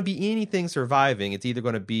there's going to be anything surviving, it's either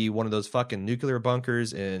going to be one of those fucking nuclear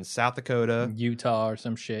bunkers in South Dakota, Utah, or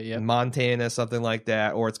some shit. Yeah, Montana, something like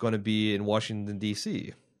that, or it's going to be in Washington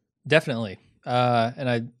D.C. Definitely.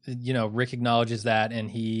 And Rick acknowledges that, and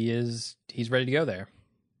he's ready to go there.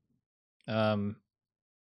 I'm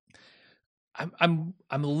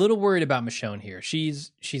a little worried about Michonne here.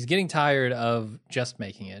 She's getting tired of just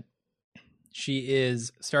making it. She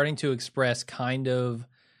is starting to express kind of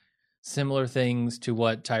similar things to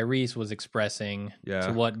what Tyrese was expressing,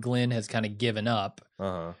 to what Glenn has kind of given up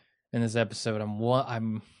in this episode.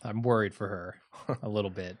 I'm worried for her a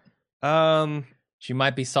little bit. She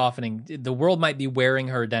might be softening. The world might be wearing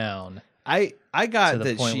her down. I got to the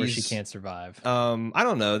that point where she can't survive. I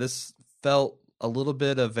don't know. This felt a little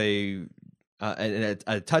bit of a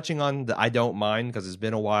touching on the I don't mind, because it's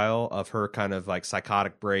been a while, of her kind of like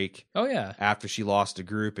psychotic break. Oh yeah. After she lost a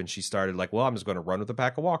group and she started like, well, I'm just going to run with a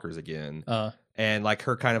pack of walkers again. And like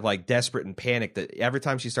her kind of like desperate and panic that every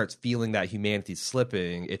time she starts feeling that humanity's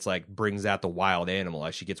slipping, it's like brings out the wild animal.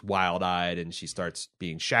 Like she gets wild eyed and she starts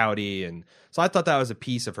being shouty. And so I thought that was a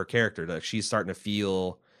piece of her character, that she's starting to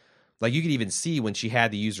feel like, you could even see when she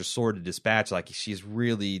had to use her sword to dispatch, like she's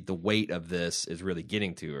really, the weight of this is really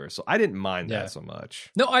getting to her. So I didn't mind that so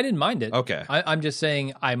much. No, I didn't mind it. Okay. I'm just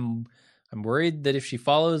saying I'm worried that if she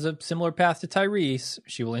follows a similar path to Tyrese,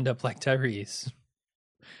 she will end up like Tyrese.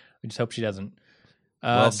 I just hope she doesn't.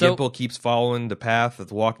 Gimple keeps following the path that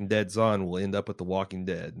the Walking Dead's on, will end up with the Walking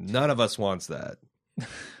Dead. None of us wants that.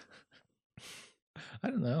 I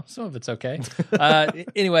don't know. Some of it's okay.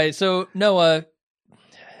 Anyway, so Noah,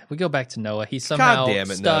 we go back to Noah. He's somehow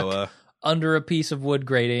stuck Noah. Under a piece of wood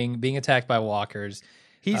grating, being attacked by walkers.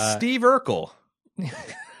 He's Steve Urkel.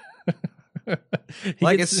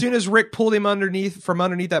 As soon as Rick pulled him from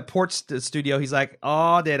underneath that porch studio, he's like,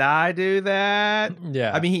 "Oh, did I do that?"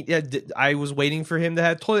 Yeah. I mean, I was waiting for him to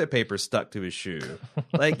have toilet paper stuck to his shoe.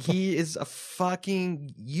 Like, he is a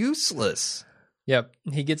fucking useless. Yep.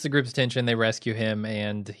 He gets the group's attention. They rescue him,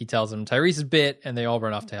 and he tells them Tyrese is bit, and they all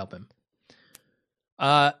run off to help him.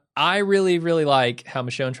 I really, really like how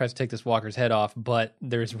Michonne tries to take this walker's head off, but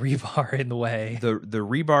there's rebar in the way. The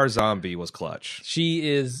rebar zombie was clutch.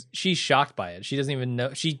 She's shocked by it. She doesn't even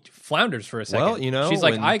know. She flounders for a second. Well, she's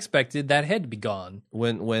like, I expected that head to be gone.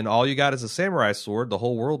 When all you got is a samurai sword, the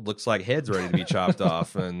whole world looks like heads ready to be chopped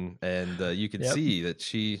off, and you can see that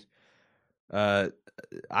she.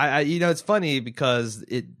 It's funny because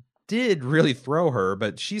it did really throw her,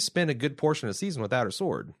 but she spent a good portion of the season without her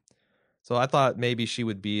sword. So I thought maybe she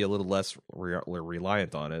would be a little less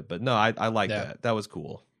reliant on it. But no, I like that. That was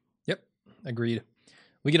cool. Yep, agreed.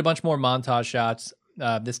 We get a bunch more montage shots,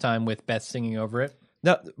 this time with Beth singing over it.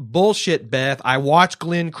 No, bullshit, Beth. I watched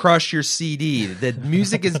Glenn crush your CD. The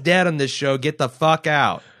music is dead on this show. Get the fuck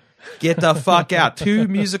out. Get the fuck out. 2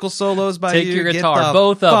 musical solos by you. Take your guitar.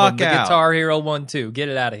 Both of them. The Guitar Hero 1, 2. Get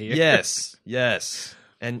it out of here. Yes.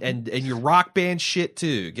 And your rock band shit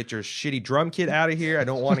too. Get your shitty drum kit out of here. I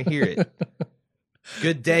don't want to hear it.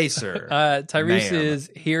 Good day, sir. Tyrese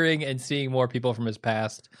is hearing and seeing more people from his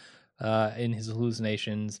past in his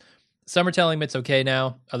hallucinations. Some are telling him it's okay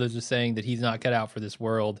now. Others are saying that he's not cut out for this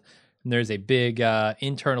world. And there's a big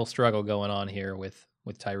internal struggle going on here with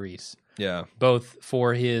Tyrese. Yeah. Both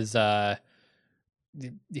for his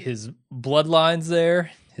bloodlines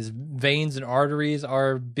there. His veins and arteries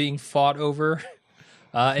are being fought over.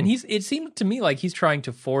 And it seemed to me like he's trying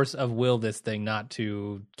to force of will this thing not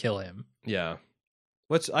to kill him. Yeah.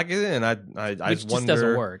 Which, again, I just wonder,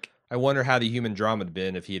 doesn't work. I wonder how the human drama would have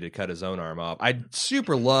been if he had cut his own arm off. I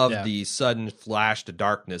super love the sudden flash to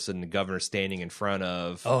darkness and the governor standing in front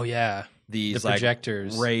of these the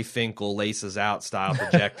projectors. Like Ray Finkel laces out style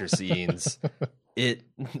projector scenes.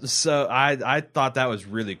 I thought that was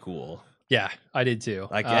really cool. Yeah, I did too.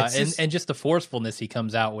 Like, and just the forcefulness he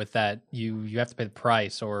comes out with, that you have to pay the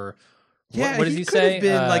price, or what does he say?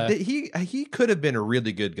 He could have been a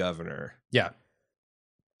really good governor. Yeah,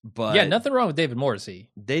 but nothing wrong with David Morrissey.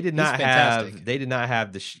 They did not have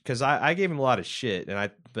the because I gave him a lot of shit, and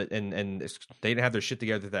they didn't have their shit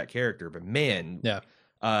together with that character. But man,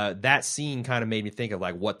 that scene kind of made me think of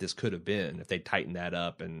like what this could have been if they tightened that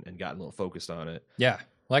up and gotten a little focused on it. Yeah,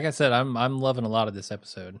 like I said, I'm loving a lot of this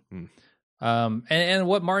episode. And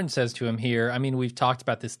what Martin says to him here, I mean, we've talked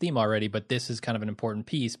about this theme already, but this is kind of an important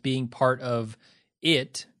piece. Being part of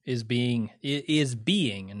it is being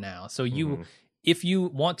now. So if you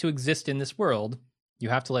want to exist in this world, you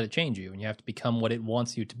have to let it change you, and you have to become what it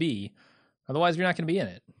wants you to be. Otherwise, you're not going to be in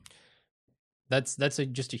it. That's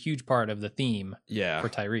just a huge part of the theme Yeah. for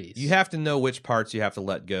Tyrese. You have to know which parts you have to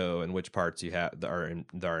let go and which parts you have that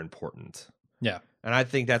are important. Yeah. And I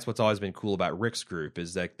think that's what's always been cool about Rick's group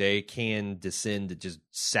is that they can descend to just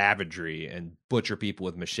savagery and butcher people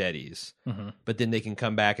with machetes, but then they can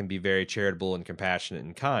come back and be very charitable and compassionate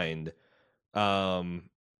and kind.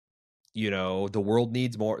 You know, the world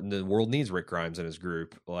needs more. The world needs Rick Grimes in his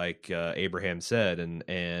group, like Abraham said,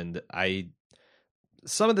 and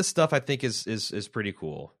some of this stuff I think is pretty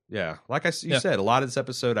cool. Yeah, like you said, a lot of this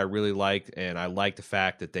episode I really liked, and I like the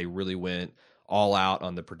fact that they really went all out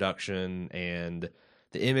on the production and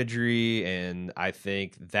the imagery, and I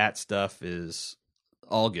think that stuff is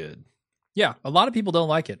all good. Yeah, a lot of people don't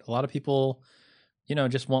like it. A lot of people,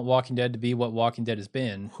 just want Walking Dead to be what Walking Dead has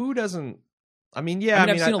been. Who doesn't? I mean, yeah.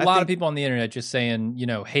 I've seen a lot of people on the internet just saying,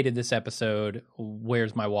 hated this episode.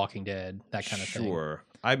 Where's my Walking Dead? That kind of thing. Sure.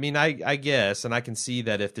 I mean, I guess, and I can see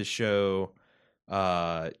that if the show,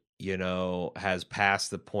 has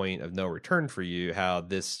passed the point of no return for you, how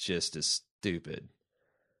this just is stupid.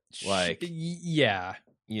 Like, yeah.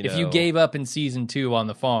 If you gave up in season 2 on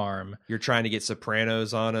the farm, you're trying to get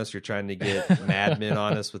Sopranos on us. You're trying to get Mad Men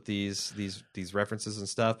on us with these references and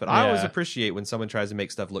stuff. But I always appreciate when someone tries to make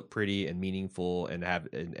stuff look pretty and meaningful and have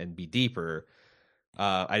and be deeper.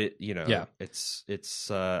 It's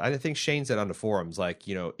I think Shane said on the forums, like,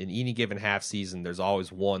 in any given half season, there's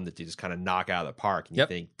always one that you just kind of knock out of the park, and you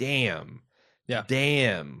think, damn,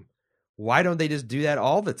 why don't they just do that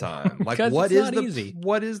all the time? Like, what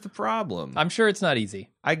is the problem? I'm sure it's not easy.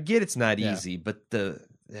 I get it's not easy, but this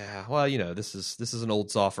is an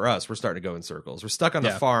old saw for us. We're starting to go in circles. We're stuck on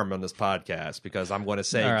the farm on this podcast because I'm going to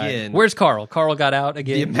say again. Where's Carl? Carl got out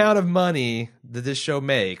again. The amount of money that this show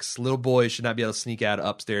makes, little boys should not be able to sneak out of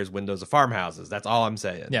upstairs windows of farmhouses. That's all I'm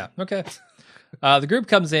saying. Yeah. Okay. The group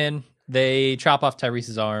comes in. They chop off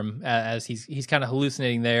Tyrese's arm as he's kind of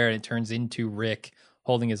hallucinating there, and it turns into Rick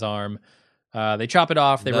holding his arm. They chop it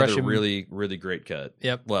off. They rush him. Really, really great cut.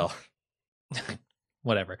 Yep. Well,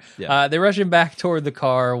 whatever. Yeah. They rush him back toward the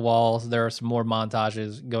car while there are some more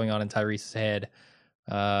montages going on in Tyrese's head.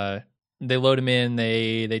 They load him in.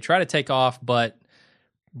 They try to take off, but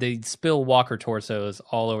they spill Walker torsos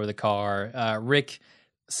all over the car. Rick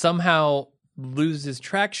somehow loses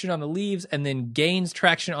traction on the leaves and then gains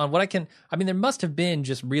traction on there must have been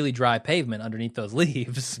just really dry pavement underneath those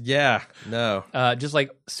leaves. Yeah, no. Just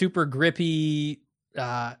like super grippy.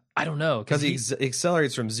 I don't know. Because he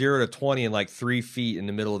accelerates from 0 to 20 in like 3 feet in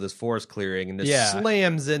the middle of this forest clearing and just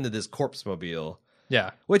slams into this corpse mobile.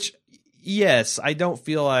 Yeah. Which, yes, I don't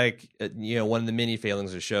feel like, one of the many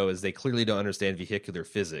failings of the show is they clearly don't understand vehicular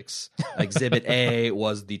physics. Exhibit A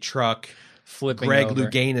was the truck flipping Greg over.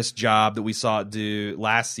 Louganis job that we saw it do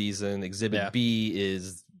last season. Exhibit B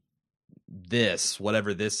is this,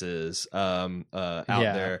 whatever this is, out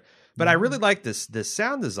there. But I really like this. The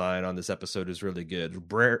sound design on this episode is really good.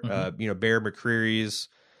 Bear McCreary's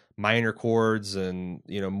minor chords and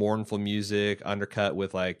mournful music undercut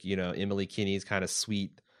with Emily Kinney's kind of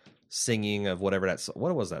sweet singing of whatever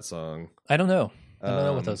what was that song? I don't know. I don't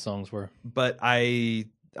know what those songs were. But I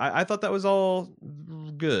thought that was all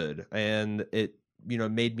good, and it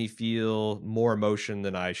made me feel more emotion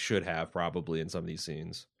than I should have probably in some of these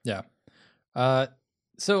scenes. Yeah.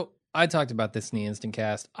 So I talked about this in the instant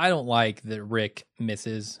cast. I don't like that Rick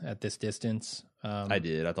misses at this distance. I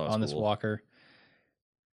did. I thought it was on cool. this walker.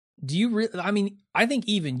 Do you really? I think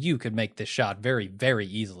even you could make this shot very, very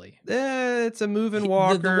easily. It's a moving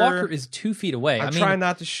walker. The walker is 2 feet away. I'm trying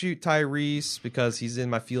not to shoot Tyrese because he's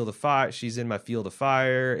in my field of fire. She's in my field of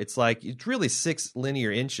fire. It's really 6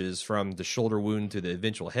 linear inches from the shoulder wound to the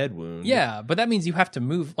eventual head wound. Yeah, but that means you have to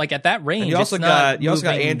move at that range. And you also got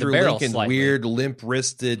Andrew Lincoln's slightly. Weird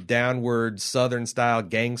limp-wristed, downward Southern style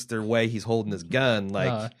gangster way he's holding his gun.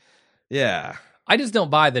 Yeah. I just don't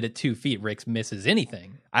buy that at 2 feet Rick misses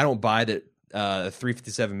anything. I don't buy that a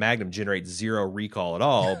 357 Magnum generates 0 recall at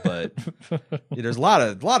all, but there's a lot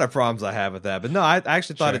of problems I have with that. But no, I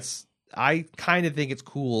actually thought I kind of think it's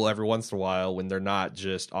cool every once in a while when they're not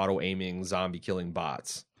just auto-aiming, zombie-killing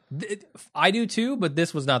bots. I do too, but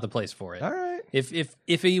this was not the place for it. All right.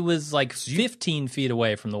 If he was 15 feet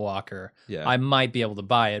away from the walker, yeah. I might be able to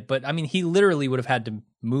buy it. But, he literally would have had to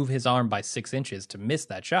move his arm by 6 inches to miss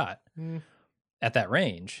that shot. At that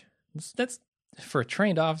range. That's for a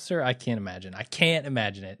trained officer. I can't imagine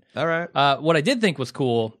it. All right. What I did think was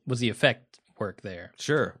cool was the effect work there.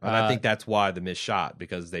 Sure. And I think that's why the missed shot,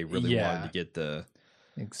 because they really wanted to get the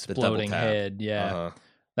exploding the head. Yeah.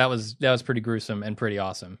 That was pretty gruesome and pretty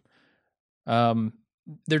awesome.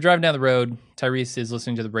 They're driving down the road. Tyrese is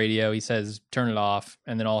listening to the radio. He says, "Turn it off."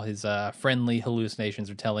 And then all his friendly hallucinations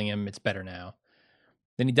are telling him it's better now.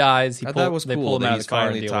 Then he dies. I thought it was They cool pull him that out of the car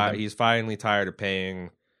and deal with him. he's finally tired of paying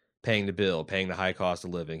the bill, paying the high cost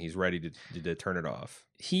of living. He's ready to turn it off.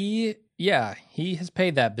 He has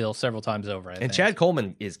paid that bill several times over. I think. Chad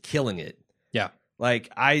Coleman is killing it. Yeah.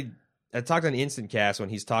 Like I talked on Instant Cast when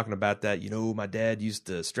he's talking about that, my dad used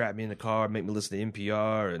to strap me in the car, make me listen to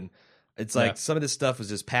NPR, and it's like some of this stuff was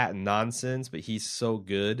just patent nonsense, but he's so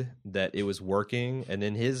good that it was working. And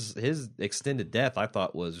then his extended death, I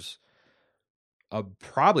thought, was a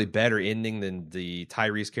probably better ending than the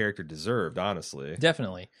Tyrese character deserved, honestly.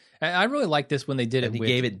 Definitely. I really like this when they did and it. He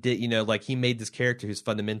gave it, like he made this character who's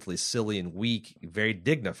fundamentally silly and weak, very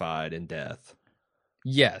dignified in death.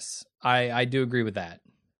 Yes, I do agree with that.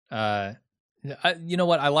 You know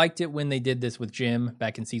what? I liked it when they did this with Jim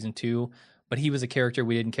back in season 2, but he was a character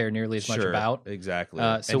we didn't care nearly as much about. Exactly.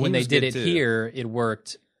 So when they did it here, it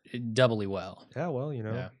worked doubly well. Yeah, well,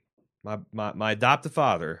 my adoptive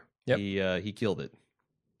father, yep. he killed it,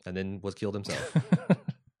 and then was killed himself.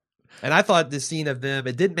 And I thought this scene of them,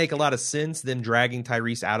 it didn't make a lot of sense, them dragging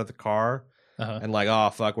Tyrese out of the car. And like, oh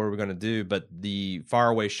fuck, what are we gonna do? But the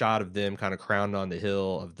faraway shot of them kind of crowned on the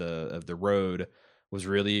hill of the road was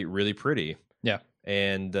really, really pretty. Yeah.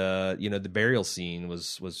 And the burial scene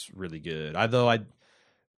was really good. Although I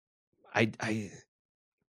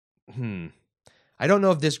don't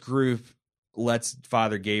know if this group lets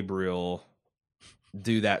Father Gabriel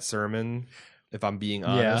do that sermon, if I'm being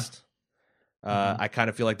honest. I kind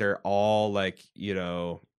of feel like they're all like,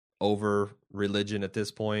 over religion at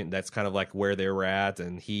this point. That's kind of like where they were at.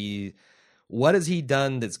 And what has he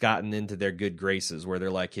done that's gotten into their good graces where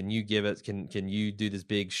they're like, can you do this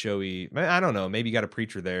big showy, I don't know, maybe you got a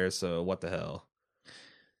preacher there, so what the hell?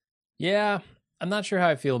 Yeah, I'm not sure how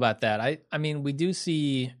I feel about that. I mean, we do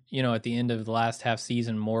see, at the end of the last half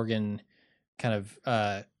season, Morgan kind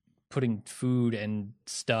of putting food and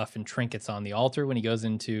stuff and trinkets on the altar when he goes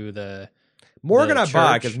into the Morgan the I church.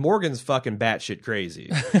 buy, because Morgan's fucking batshit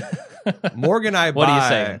crazy. Morgan I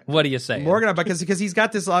buy. What are you saying? Morgan I buy, because he's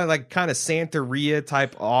got this like kind of Santeria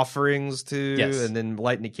type offerings too, yes. and then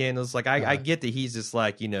lighting the candles. Like I get that he's just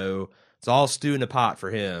like, it's all stew in a pot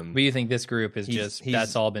for him. But you think this group is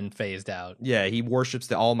that's all been phased out? Yeah, he worships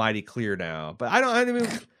the Almighty Clear now. But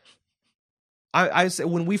I say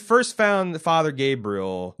when we first found Father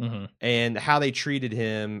Gabriel and how they treated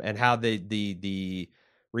him and how the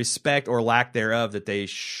respect or lack thereof that they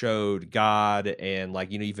showed God and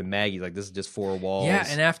like, even Maggie, like this is just four walls. Yeah,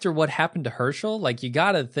 and after what happened to Herschel, like you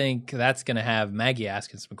got to think that's going to have Maggie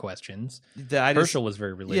asking some questions. Herschel was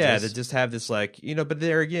very religious. Yeah, to just have this like, but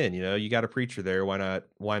there again, you got a preacher there. Why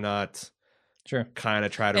not? Sure. Kind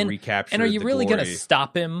of try to recapture. And are you really going to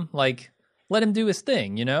stop him? Like, let him do his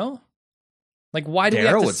thing, Like, why do we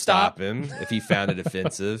have to would stop him if he found it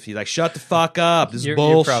offensive. He's like, shut the fuck up. This is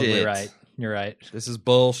bullshit. You're probably right. You're right. This is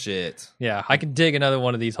bullshit. Yeah, I can dig another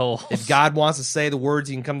one of these holes. If God wants to say the words,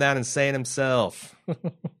 he can come down and say it himself.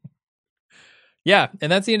 Yeah,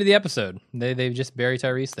 and that's the end of the episode. They just bury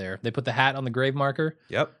Tyrese there. They put the hat on the grave marker.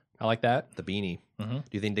 Yep. I like that. The beanie. Do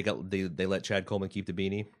you think they let Chad Coleman keep the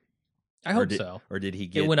beanie? I hope so. Or did he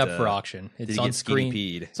get? It went up for auction. It's on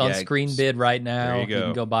screen. It's on screen bid right now. There you go. You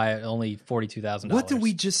can go buy it only $42,000. What did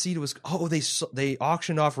we just see? They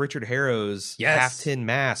auctioned off Richard Harrow's half tin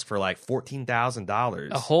mask for like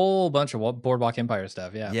 $14,000. A whole bunch of Boardwalk Empire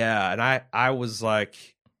stuff. Yeah. Yeah, and I was like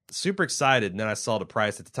super excited, and then I saw the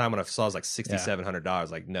price at the time when I saw it was like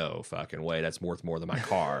 $6,700. Like, no fucking way, that's worth more than my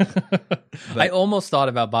car. I almost thought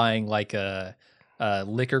about buying like a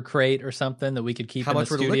liquor crate or something that we could keep in the studio. How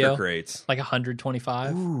much were the liquor crates? Like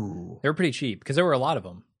 $125. Ooh. They were pretty cheap because there were a lot of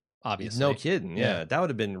them, obviously. No kidding. Yeah. That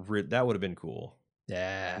would have been cool.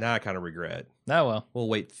 Yeah. Now I kind of regret. Oh, well. We'll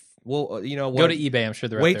wait. Well, you know what? Go to eBay. I'm sure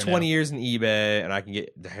they're wait up there 20 now. years in eBay and I can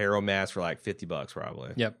get the Harrow mask for like $50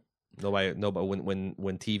 probably. Yep. Nobody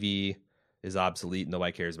when TV is obsolete,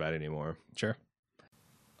 nobody cares about it anymore. Sure.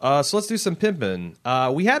 So let's do some pimping.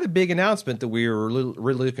 We had a big announcement that we were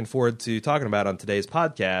really looking forward to talking about on today's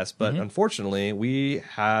podcast, but unfortunately, we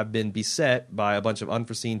have been beset by a bunch of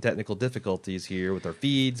unforeseen technical difficulties here with our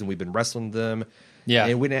feeds, and we've been wrestling them. Yeah,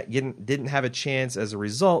 and we didn't have a chance as a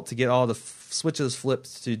result to get all the switches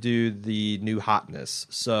flipped to do the new hotness.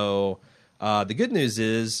 So the good news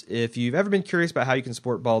is, if you've ever been curious about how you can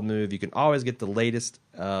support Bald Move, you can always get the latest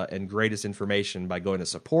and greatest information by going to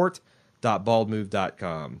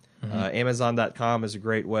support.baldmove.com. Amazon.com is a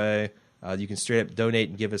great way. You can straight up donate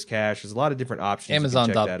and give us cash. There's a lot of different options.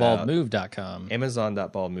 Amazon.baldmove.com.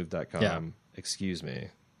 Amazon.baldmove.com. Yeah. Excuse me.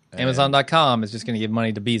 Amazon.com is just going to give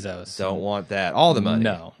money to Bezos. Don't want that. All the money.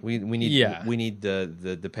 No. We need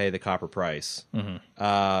to pay the copper price.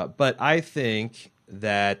 But I think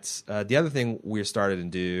that the other thing we're starting to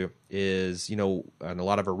do is, and a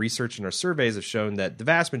lot of our research and our surveys have shown that the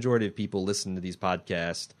vast majority of people listen to these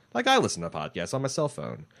podcasts, like I listen to podcasts on my cell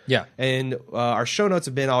phone. Yeah. And our show notes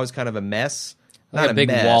have been always kind of a mess. Like a big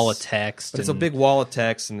mess, wall of text. But it's a big wall of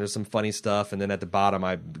text, and there's some funny stuff. And then at the bottom,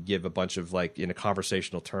 I give a bunch of, like, in a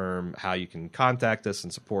conversational term, how you can contact us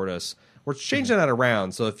and support us. We're changing that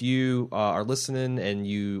around. So if you are listening and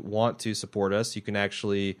you want to support us, you can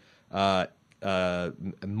actually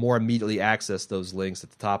more immediately access those links at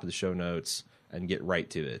the top of the show notes and get right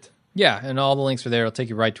to it. Yeah, and all the links are there. It'll take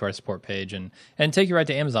you right to our support page and take you right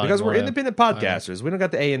to Amazon. Because we're independent podcasters. We don't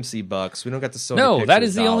got the AMC bucks. We don't got the Sony No, Pictures that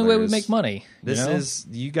is the only way we dollars. make money. This is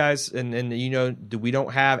you guys, and we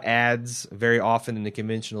don't have ads very often in the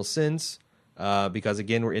conventional sense because,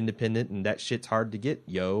 again, we're independent and that shit's hard to get,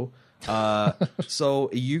 yo. So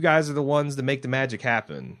you guys are the ones that make the magic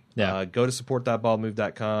happen. Yeah. Go to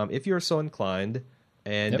support.baldmove.com if you're so inclined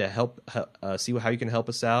and help see how you can help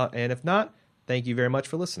us out. And if not, thank you very much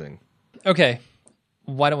for listening. Okay.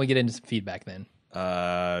 Why don't we get into some feedback then?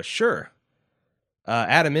 Sure.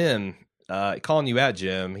 Adam M. Calling you out,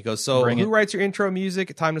 Jim. He goes, so who writes your intro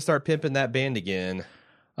music? Time to start pimping that band again.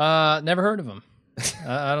 Never heard of them.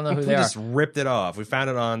 I don't know who they are. We just ripped it off. We found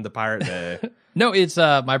it on the Pirate Bay. No, it's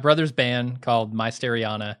my brother's band called My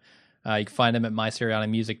Stereana. You can find them at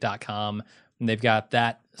mysterianamusic.com. And they've got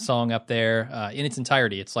that song up there in its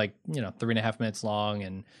entirety. It's like, 3.5 minutes long,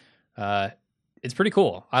 and it's pretty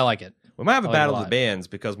cool. I like it. We might have a battle of the bands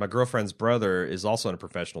because my girlfriend's brother is also in a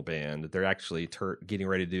professional band. They're actually getting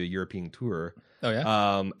ready to do a European tour. Oh,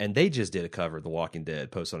 yeah? And they just did a cover of The Walking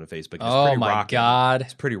Dead, posted on Facebook. Oh, my God.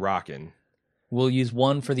 It's pretty rocking. We'll use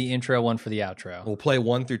one for the intro, one for the outro. We'll play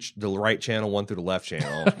one through the right channel, one through the left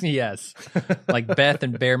channel. Yes. Like Beth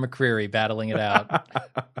and Bear McCreary battling it out.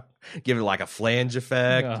 Give it like a flange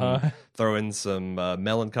effect. And throw in some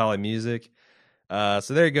melancholy music. So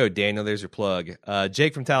there you go, Daniel. There's your plug.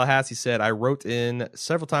 Jake from Tallahassee said, I wrote in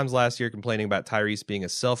several times last year complaining about Tyrese being a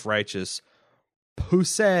self-righteous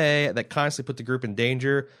pussy that constantly put the group in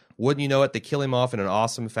danger. Wouldn't you know it, they kill him off in an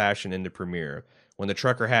awesome fashion in the premiere. When the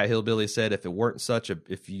trucker hat hillbilly said, if you weren't such a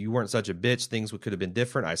bitch, things could have been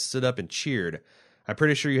different, I stood up and cheered. I'm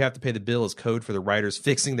pretty sure you have to pay the bill as code for the writers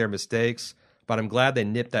fixing their mistakes, but I'm glad they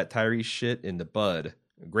nipped that Tyrese shit in the bud.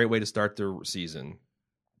 A great way to start the season.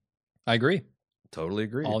 I agree. Totally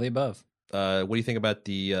agree. All the above. What do you think about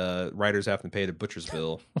the writers having to pay the butcher's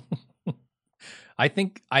bill? I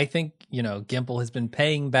think Gimple has been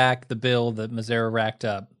paying back the bill that Mazzara racked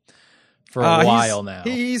up for a while now.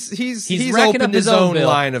 He's racking opened up his own bill.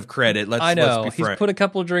 line of credit. I know. Let's be frank. He's put a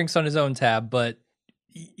couple of drinks on his own tab, but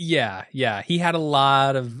yeah, he had a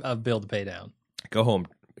lot of bill to pay down. Go home,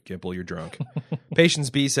 Gimple, you're drunk. Patience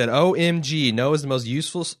B said, OMG, Noah's the most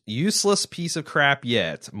useless piece of crap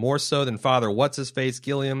yet. More so than Father What's-His-Face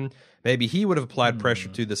Gilliam. Maybe he would have applied pressure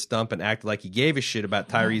to the stump and acted like he gave a shit about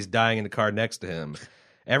Tyrese dying in the car next to him.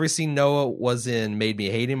 Every scene Noah was in made me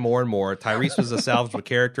hate him more and more. Tyrese was a salvageable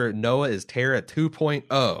character. Noah is Terra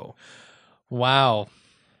 2.0. Wow.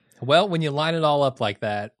 Well, when you line it all up like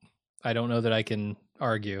that, I don't know that I can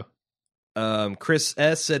argue. Chris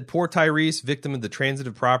S. said, poor Tyrese, victim of the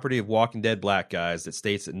transitive property of Walking Dead black guys that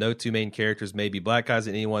states that no two main characters may be black guys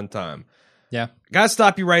at any one time. Yeah. Gotta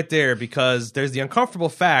stop you right there because there's the uncomfortable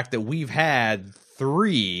fact that we've had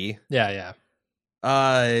 3... Yeah.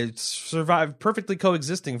 Survived perfectly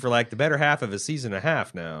coexisting for like the better half of a season and a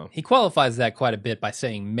half now. He qualifies that quite a bit by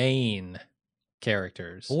saying main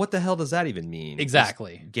characters. Well, what the hell does that even mean?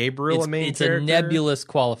 Exactly. Is Gabriel a main character? It's a nebulous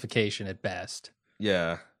qualification at best.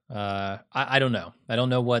 Yeah. I don't know. I don't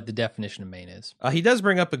know what the definition of main is. He does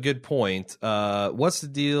bring up a good point. What's the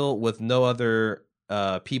deal with no other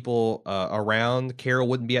people around? Carol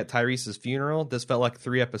wouldn't be at Tyrese's funeral. This felt like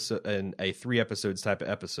a 3 episodes type of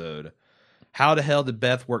episode. How the hell did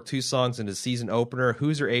Beth work 2 songs into the season opener?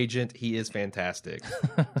 Who's her agent? He is fantastic.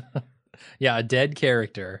 Yeah, a dead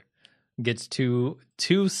character gets two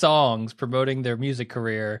songs promoting their music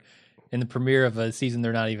career in the premiere of a season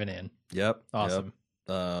they're not even in. Yep. Awesome.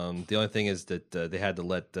 Yep. The only thing is that they had to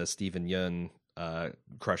let Stephen Yun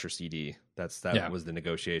crush her CD. That was the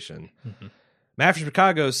negotiation. Mm-hmm. Matt from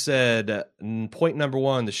Chicago said, point number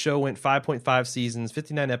 1, the show went 5.5 seasons,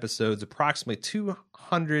 59 episodes, approximately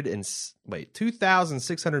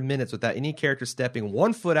 2,600 minutes without any character stepping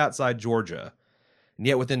 1 foot outside Georgia. And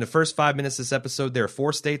yet within the first 5 minutes of this episode, they're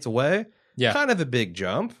 4 states away. Yeah. Kind of a big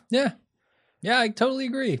jump. Yeah. Yeah, I totally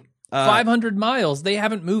agree. 500 miles. They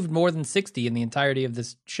haven't moved more than 60 in the entirety of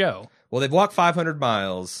this show. Well, they've walked 500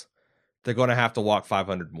 miles. They're going to have to walk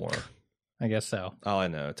 500 more. I guess so. All I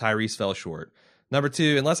know. Tyrese fell short. Number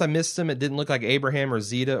 2, unless I missed him, it didn't look like Abraham or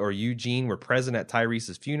Zeta or Eugene were present at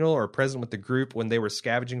Tyrese's funeral or present with the group when they were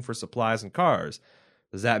scavenging for supplies and cars.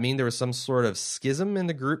 Does that mean there was some sort of schism in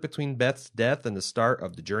the group between Beth's death and the start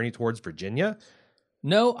of the journey towards Virginia?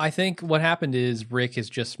 No, I think what happened is Rick is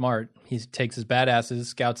just smart. He takes his badasses,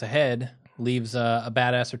 scouts ahead, leaves a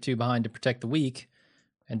badass or two behind to protect the weak,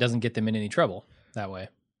 and doesn't get them in any trouble that way.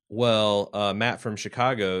 Well, Matt from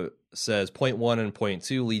Chicago says point 1 and point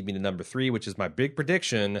 2 lead me to number 3, which is my big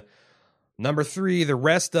prediction. Number 3, the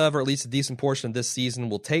rest of, or at least a decent portion of this season,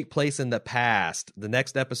 will take place in the past. The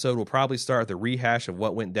next episode will probably start with a rehash of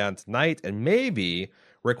what went down tonight, and maybe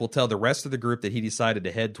Rick will tell the rest of the group that he decided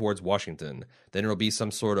to head towards Washington. Then it'll be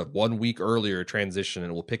some sort of 1 week earlier transition,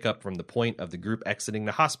 and it will pick up from the point of the group exiting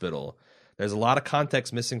the hospital. There's a lot of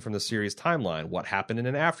context missing from the series timeline. What happened in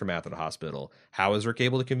an aftermath of the hospital? How was Rick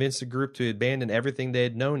able to convince the group to abandon everything they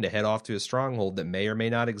had known to head off to a stronghold that may or may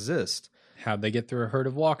not exist? How'd they get through a herd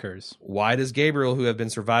of walkers? Why does Gabriel, who had been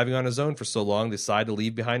surviving on his own for so long, decide to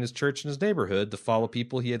leave behind his church and his neighborhood to follow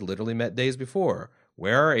people he had literally met days before?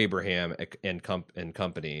 Where are Abraham and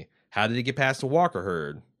company? How did he get past the walker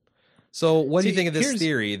herd? So what do you think of this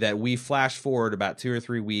theory that we flash forward about 2 or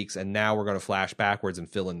 3 weeks and now we're going to flash backwards and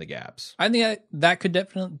fill in the gaps? I think that could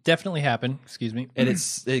definitely happen. Excuse me. And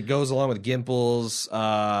it goes along with Gimple's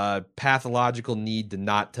pathological need to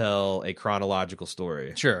not tell a chronological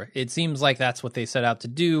story. Sure. It seems like that's what they set out to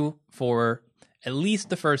do for at least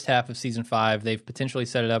the first half of season 5. They've potentially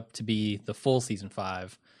set it up to be the full season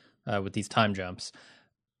 5 with these time jumps.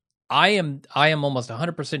 I am almost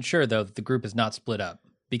 100% sure, though, that the group is not split up.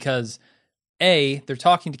 Because, A, they're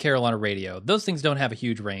talking to Carol on a radio. Those things don't have a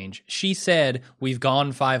huge range. She said, we've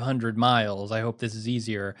gone 500 miles. I hope this is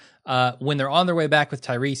easier. When they're on their way back with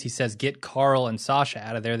Tyrese, he says, get Carl and Sasha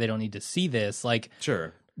out of there. They don't need to see this. Like,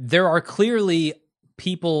 sure. There are clearly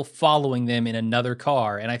people following them in another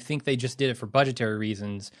car, and I think they just did it for budgetary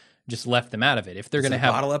reasons, just left them out of it. If they're going to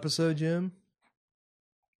have a bottle episode, Jim?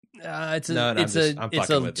 It's a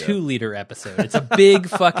 2-liter episode. It's a big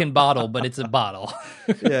fucking bottle, but it's a bottle.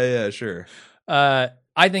 yeah, sure. I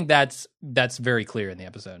think that's very clear in the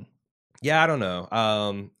episode. Yeah, I don't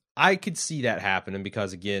know. I could see that happening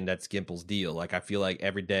because, again, that's Gimple's deal. Like, I feel like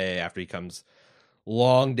every day after he comes,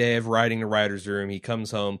 long day of writing the writer's room, he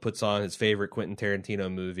comes home, puts on his favorite Quentin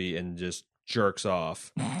Tarantino movie, and just jerks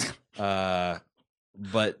off.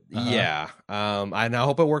 But yeah, and I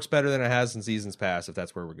hope it works better than it has in seasons past, if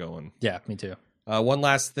that's where we're going. Yeah, me too. One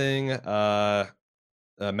last thing, Matt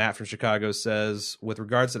from Chicago says, with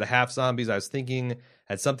regards to the half zombies, I was thinking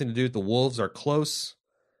had something to do with the wolves are close.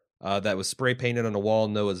 That was spray painted on the wall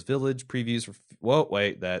in Noah's Village. Previews for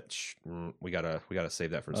we gotta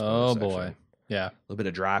save that for the spoiler section. Boy, yeah, a little bit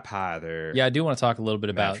of dry pie there. Yeah, I do want to talk a little bit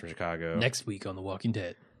Matt about from Chicago next week on The Walking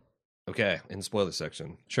Dead. Okay, in the spoiler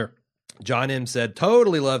section, sure. John M. said,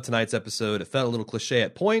 totally loved tonight's episode. It felt a little cliche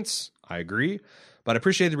at points. I agree. But I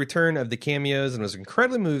appreciated the return of the cameos and was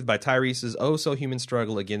incredibly moved by Tyrese's oh-so-human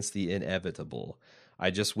struggle against the inevitable.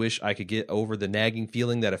 I just wish I could get over the nagging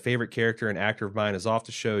feeling that a favorite character and actor of mine is off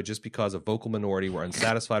the show just because a vocal minority were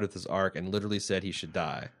unsatisfied with his arc and literally said he should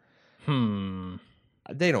die.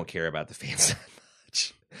 They don't care about the fans that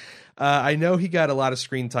much. I know he got a lot of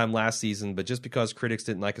screen time last season, but just because critics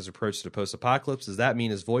didn't like his approach to the post-apocalypse, does that mean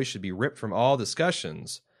his voice should be ripped from all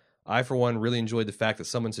discussions? I, for one, really enjoyed the fact that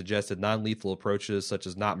someone suggested non-lethal approaches, such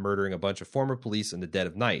as not murdering a bunch of former police in the dead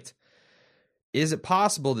of night. Is it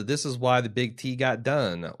possible that this is why the Big T got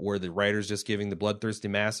done? Were the writers just giving the bloodthirsty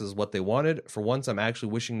masses what they wanted? For once, I'm actually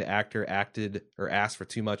wishing the actor acted or asked for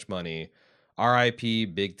too much money. R.I.P.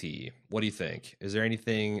 Big T. What do you think? Is there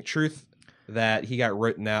anything truth that he got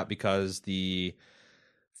written out because the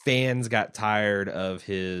fans got tired of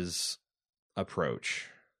his approach?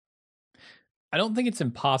 I don't think it's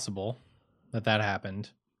impossible that happened.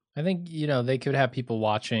 I think, they could have people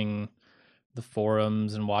watching the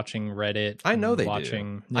forums and watching Reddit. I know they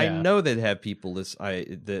do. Yeah. I know they'd have people that's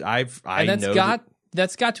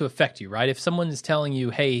got to affect you, right? If someone is telling you,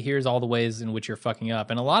 hey, here's all the ways in which you're fucking up,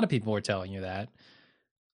 and a lot of people are telling you that,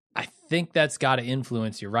 I think that's got to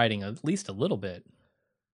influence your writing at least a little bit.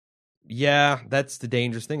 Yeah, that's the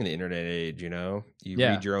dangerous thing in the internet age, You Yeah.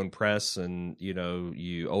 read your own press and, you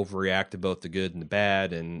overreact to both the good and the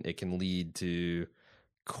bad, and it can lead to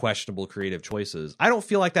questionable creative choices. I don't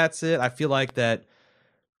feel like that's it. I feel like that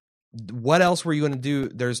what else were you going to do?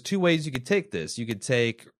 There's two ways you could take this. You could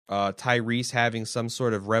take Tyrese having some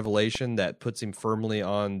sort of revelation that puts him firmly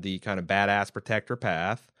on the kind of badass protector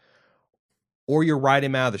path, or you write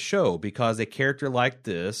him out of the show because a character like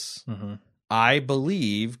this, I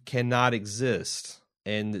believe, cannot exist.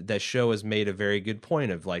 And that show has made a very good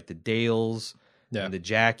point of like the Dales, and the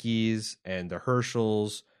Jackies and the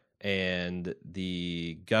Herschels and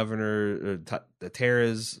the governor, the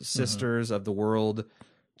Tara's sisters of the world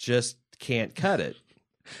just can't cut it.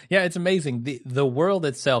 Yeah, it's amazing. The world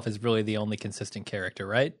itself is really the only consistent character,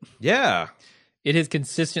 right? Yeah. It has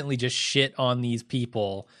consistently just shit on these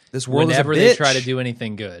people This world whenever is a bitch. they try to do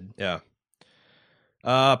anything good. Yeah.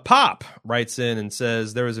 Pop writes in and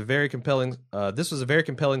says this was a very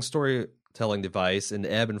compelling storytelling device in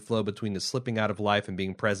the ebb and flow between the slipping out of life and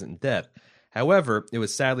being present in death. However, it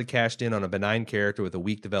was sadly cashed in on a benign character with a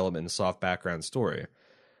weak development and soft background story.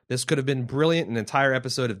 This could have been brilliant, an entire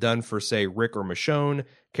episode if done for, say, Rick or Michonne,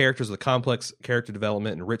 characters with complex character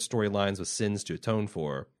development and rich storylines with sins to atone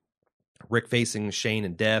for. Rick facing Shane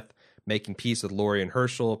in death, making peace with Lori and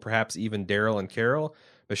Herschel, perhaps even Daryl and Carol.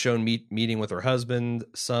 Michonne meeting with her husband,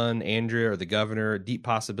 son, Andrea, or the governor. Deep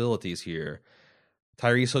possibilities here.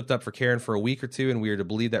 Tyrese hooked up for Karen for a week or two, and we are to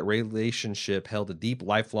believe that relationship held a deep,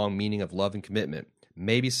 lifelong meaning of love and commitment.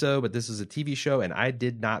 Maybe so, but this is a TV show, and I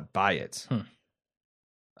did not buy it.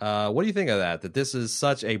 What do you think of that? That this is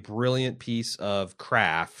such a brilliant piece of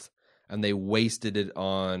craft, and they wasted it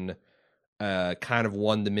on kind of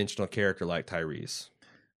one-dimensional character like Tyrese.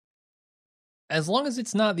 As long as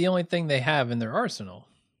it's not the only thing they have in their arsenal.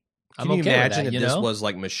 Can I'm you okay imagine with that, if this was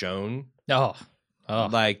like Michonne? Oh.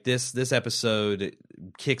 Like this episode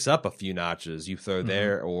kicks up a few notches you throw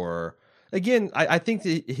there, or again, I think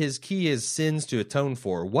that his key is sins to atone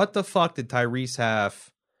for. What the fuck did Tyrese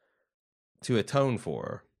have to atone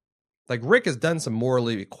for? Like, Rick has done some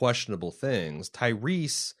morally questionable things.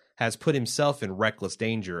 Tyrese has put himself in reckless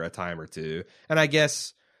danger a time or two, and I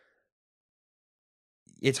guess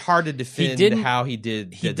it's hard to defend how he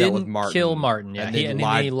did. He dealt with didn't Martin, kill Martin, yeah, and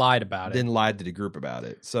then he lied about it. Then lied to the group about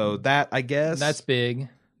it. So that, I guess, that's big.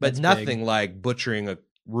 But nothing like butchering a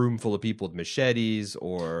room full of people with machetes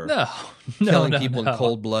or killing people in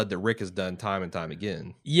cold blood that Rick has done time and time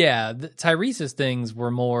again. Yeah, Tyrese's things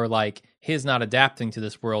were more like his not adapting to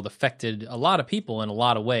this world affected a lot of people in a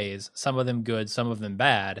lot of ways. Some of them good, some of them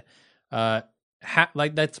bad.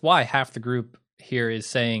 Like that's why half the group here is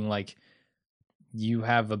saying like, you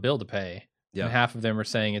have a bill to pay. Yeah. And half of them are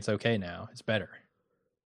saying it's okay now. It's better.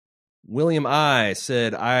 William I.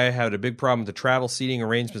 said, I had a big problem with the travel seating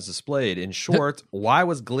arrangements displayed. In short, why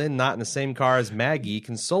was Glenn not in the same car as Maggie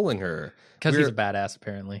consoling her? Because he's a badass,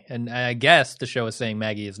 apparently. And I guess the show is saying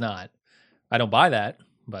Maggie is not. I don't buy that,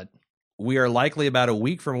 but... We are likely about a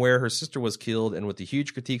week from where her sister was killed, and with the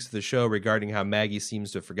huge critiques of the show regarding how Maggie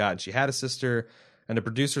seems to have forgotten she had a sister, and the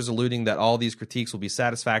producers alluding that all these critiques will be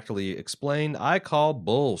satisfactorily explained, I call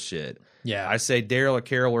bullshit. Yeah. I say Daryl or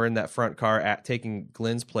Carol were in that front car taking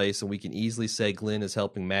Glenn's place, and we can easily say Glenn is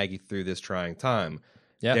helping Maggie through this trying time.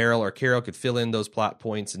 Yeah. Daryl or Carol could fill in those plot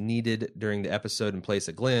points needed during the episode in place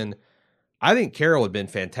of Glenn. I think Carol would have been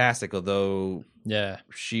fantastic, although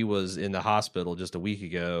she was in the hospital just a week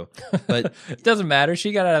ago. But it doesn't matter.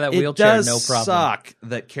 She got out of that wheelchair, no problem. It does suck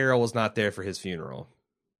that Carol was not there for his funeral.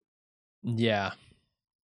 Yeah.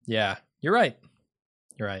 Yeah. You're right.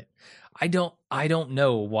 You're right. I don't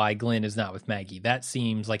know why Glenn is not with Maggie. That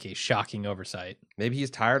seems like a shocking oversight. Maybe he's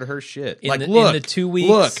tired of her shit. In the 2 weeks.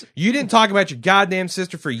 Look, you didn't talk about your goddamn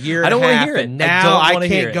sister for a year and a half. I don't want to hear it. And now I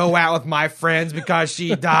can't go out with my friends because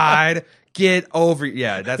she died. Get over it.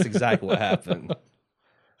 Yeah, that's exactly what happened.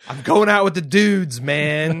 I'm going out with the dudes,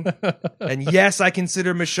 man. And yes, I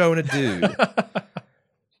consider Michonne a dude.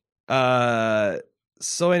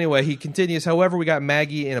 So anyway, he continues, however, we got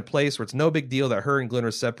Maggie in a place where it's no big deal that her and Glenn are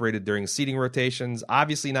separated during seating rotations,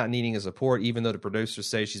 obviously not needing his support, even though the producers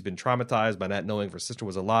say she's been traumatized by not knowing if her sister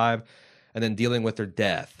was alive and then dealing with her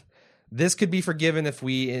death. This could be forgiven if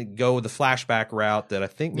we go the flashback route that I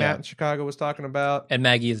think Matt in Chicago was talking about. And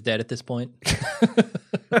Maggie is dead at this point.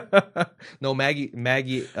 No,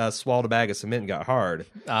 Maggie swallowed a bag of cement and got hard.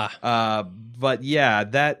 But yeah,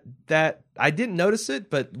 that I didn't notice it,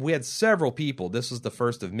 but we had several people. This was the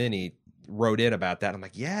first of many wrote in about that. I'm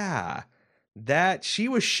like, yeah, that she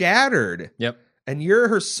was shattered. Yep. And you're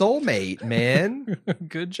her soulmate, man.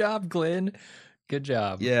 Good job, Glenn. Good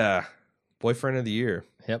job. Yeah. Boyfriend of the year.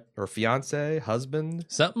 Yep. Or fiance, husband.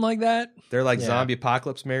 Something like that. They're like zombie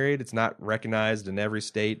apocalypse married. It's not recognized in every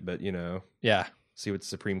state, but you know. Yeah. See what the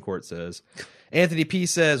Supreme Court says. Anthony P.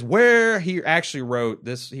 says where he actually wrote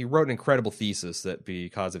this. He wrote an incredible thesis that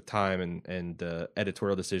because of time and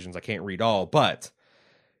editorial decisions, I can't read all, but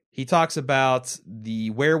he talks about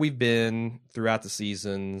where we've been throughout the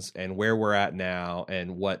seasons and where we're at now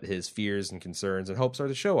and what his fears and concerns and hopes are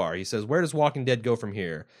the show are. He says, where does Walking Dead go from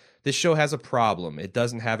here? This show has a problem. It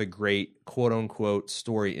doesn't have a great quote-unquote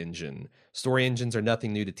story engine. Story engines are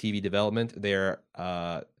nothing new to TV development. They're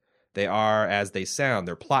They are as they sound.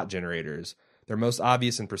 They're plot generators. They're most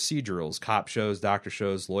obvious in procedurals, cop shows, doctor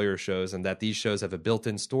shows, lawyer shows, and that these shows have a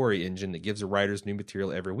built-in story engine that gives the writers new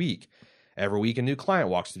material every week. Every week, a new client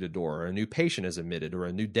walks through the door, or a new patient is admitted, or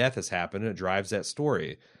a new death has happened, and it drives that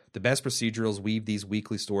story. The best procedurals weave these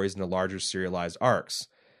weekly stories into larger serialized arcs.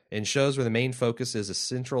 In shows where the main focus is a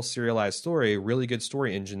central serialized story, really good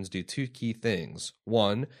story engines do two key things.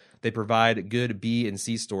 One, they provide good B and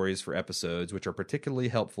C stories for episodes, which are particularly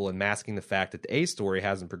helpful in masking the fact that the A story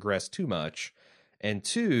hasn't progressed too much. And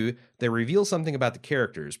two, they reveal something about the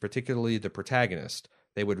characters, particularly the protagonist.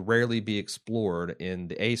 They would rarely be explored in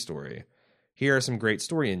the A story. Here are some great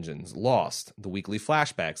story engines. Lost. The weekly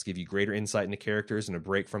flashbacks give you greater insight into characters and a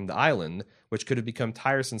break from the island, which could have become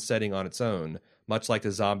tiresome setting on its own, much like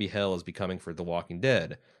the zombie hell is becoming for The Walking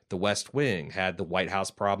Dead. The West Wing had the White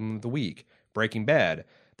House problem of the week. Breaking Bad.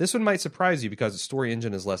 This one might surprise you because the story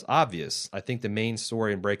engine is less obvious. I think the main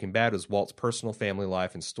story in Breaking Bad was Walt's personal family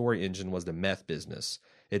life, and story engine was the meth business.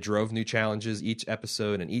 It drove new challenges each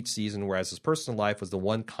episode and each season, whereas his personal life was the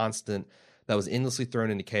one constant that was endlessly thrown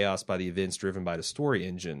into chaos by the events driven by the story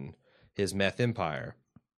engine, his meth empire.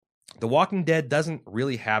 The Walking Dead doesn't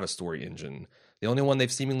really have a story engine. The only one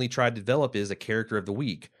they've seemingly tried to develop is a character of the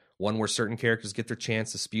week, one where certain characters get their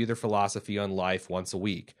chance to spew their philosophy on life once a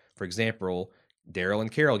week. For example, Daryl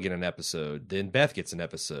and Carol get an episode, then Beth gets an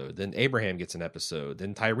episode, then Abraham gets an episode,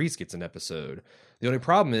 then Tyrese gets an episode. The only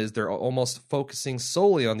problem is they're almost focusing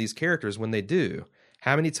solely on these characters when they do.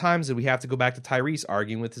 How many times did we have to go back to Tyrese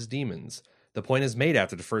arguing with his demons? The point is made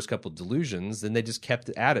after the first couple delusions, then they just kept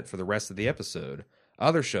at it for the rest of the episode.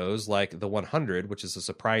 Other shows, like The 100, which is a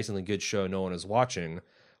surprisingly good show no one is watching,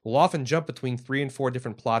 will often jump between 3 and 4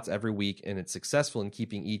 different plots every week, and it's successful in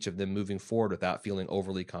keeping each of them moving forward without feeling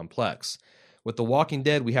overly complex. With The Walking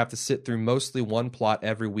Dead, we have to sit through mostly one plot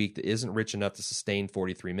every week that isn't rich enough to sustain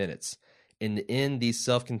 43 minutes. In the end, these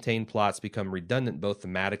self-contained plots become redundant both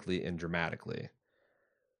thematically and dramatically.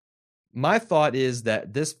 My thought is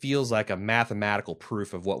that this feels like a mathematical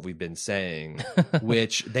proof of what we've been saying,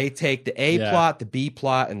 which they take the A plot, the B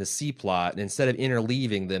plot, and the C plot, and instead of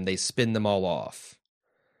interleaving them, they spin them all off.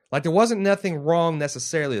 Like, there wasn't nothing wrong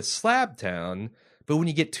necessarily with Slabtown, but when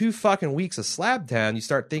you get 2 fucking weeks of Slabtown, you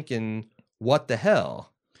start thinking, what the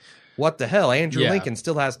hell? What the hell? Andrew Lincoln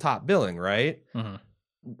still has top billing, right? Mm-hmm.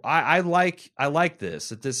 I like this.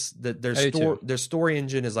 That their story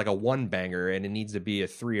engine is like a 1-banger, and it needs to be a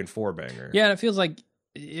 3 and 4-banger. Yeah, and it feels like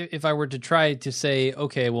if I were to try to say,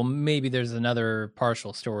 okay, well, maybe there's another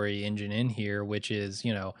partial story engine in here, which is,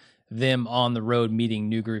 you know, them on the road meeting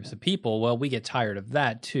new groups of people. Well, we get tired of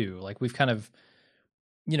that too. Like, we've kind of,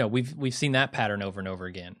 you know, we've seen that pattern over and over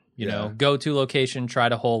again. You know, go to location, try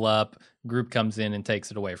to hole up, group comes in and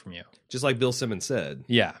takes it away from you. Just like Bill Simmons said.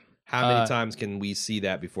 Yeah. How many times can we see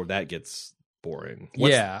that before that gets boring?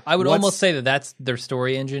 I would almost say that that's their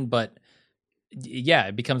story engine, but yeah,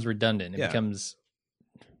 it becomes redundant. It becomes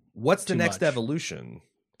What's the next evolution?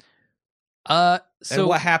 So and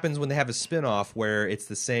what happens when they have a spin-off where it's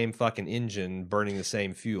the same fucking engine burning the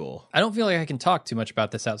same fuel? I don't feel like I can talk too much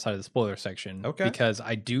about this outside of the spoiler section. Okay. Because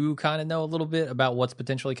I do kind of know a little bit about what's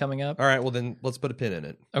potentially coming up. All right, well then let's put a pin in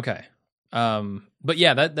it. Okay. But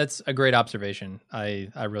yeah, that's a great observation. I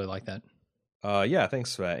really like that. Yeah,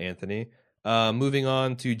 thanks for that, Anthony. Moving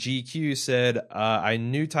on to GQ said, I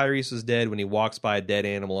knew Tyrese was dead when he walks by a dead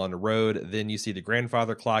animal on the road. Then you see the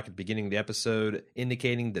grandfather clock at the beginning of the episode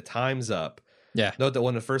indicating the time's up. Yeah. Note that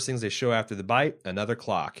one of the first things they show after the bite, another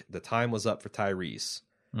clock. The time was up for Tyrese.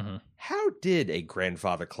 Mm-hmm. How did a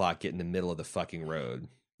grandfather clock get in the middle of the fucking road?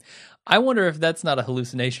 I wonder if that's not a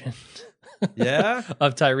hallucination. Yeah?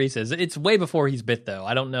 Of Tyrese's. It's way before he's bit, though.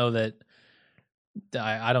 I don't know that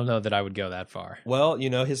I would go that far. Well, you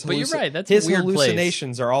know, his but you're right. That's his a weird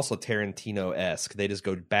hallucinations place. Are also Tarantino-esque. They just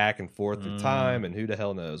go back and forth through time, and who the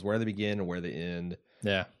hell knows where they begin and where they end.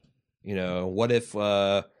 Yeah. You know, what if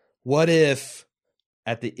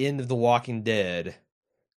at the end of The Walking Dead,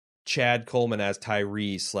 Chad Coleman as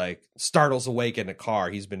Tyrese like startles awake in a car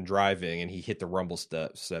he's been driving, and he hit the rumble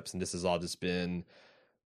steps, and this has all just been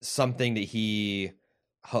something that he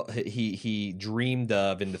dreamed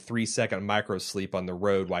of in the 3-second micro sleep on the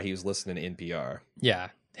road while he was listening to NPR. Yeah,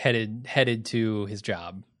 headed to his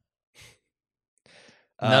job.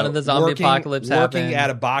 None of the zombie apocalypse happened. Working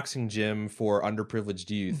at a boxing gym for underprivileged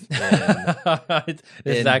youth.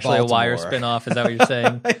 This is actually Baltimore. A Wire spinoff. Is that what you're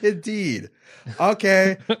saying? Indeed.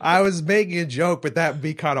 Okay, I was making a joke, but that would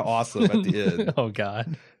be kind of awesome at the end. Oh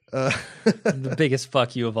God. The biggest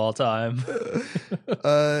fuck you of all time.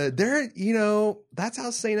 You know, that's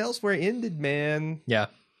how St. Elsewhere ended, man. Yeah.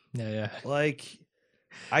 Like,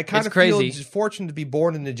 I kind It's of feel crazy. just fortunate to be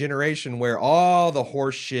born in a generation where all the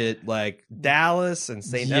horse shit, like Dallas and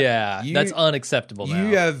St. Yeah, that's unacceptable now.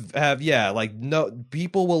 You have like no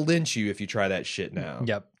people will lynch you if you try that shit now.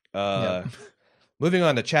 Yep. Moving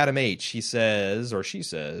on to Chatham H, she says,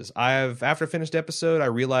 after a finished episode, I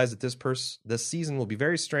realized that this season will be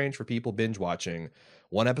very strange for people binge watching.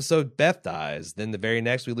 One episode, Beth dies. Then the very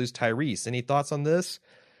next, we lose Tyrese. Any thoughts on this?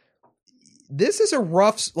 This is a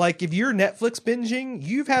rough, like, if you're Netflix binging,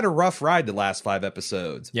 you've had a rough ride the last 5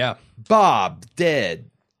 episodes. Yeah. Bob,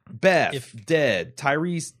 dead. Beth, dead.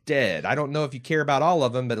 Tyrese, dead. I don't know if you care about all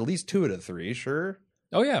of them, but at least 2 of the 3, sure.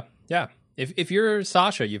 Oh, yeah. Yeah. If you're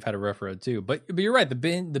Sasha, you've had a rough road too. But you're right. The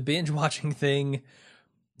binge watching thing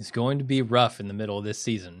is going to be rough in the middle of this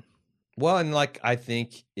season. Well, and like I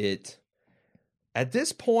think at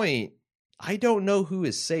this point, I don't know who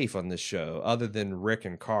is safe on this show other than Rick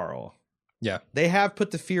and Carl. Yeah, they have put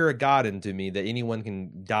the fear of God into me that anyone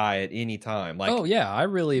can die at any time. Like, oh yeah, I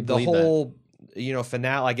really believe the whole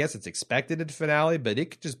finale. I guess it's expected at the finale, but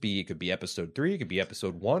it could be episode 3, it could be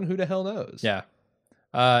episode 1. Who the hell knows? Yeah.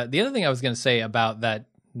 The other thing I was going to say about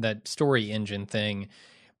that story engine thing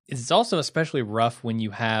is it's also especially rough when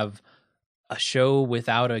you have a show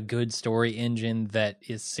without a good story engine that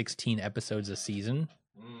is 16 episodes a season.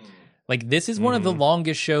 Like, this is one of the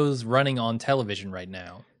longest shows running on television right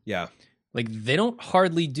now. Yeah. Like, they don't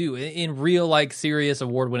hardly do, in real, like, serious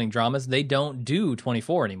award-winning dramas, they don't do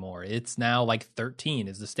 24 anymore. It's now, like, 13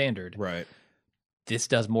 is the standard. Right. This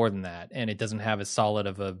does more than that, and it doesn't have as solid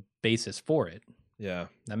of a basis for it. Yeah.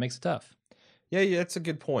 That makes it tough. Yeah, that's a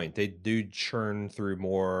good point. They do churn through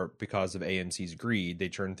more because of AMC's greed. They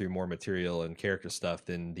churn through more material and character stuff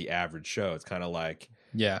than the average show. It's kind of like,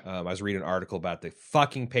 I was reading an article about the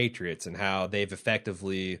fucking Patriots and how they've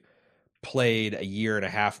effectively played a year and a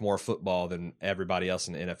half more football than everybody else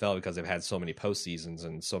in the NFL because they've had so many postseasons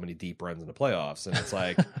and so many deep runs in the playoffs. And it's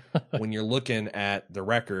like, when you're looking at the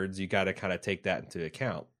records, you got to kind of take that into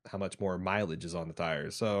account, how much more mileage is on the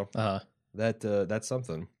tires. So that's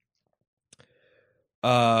something.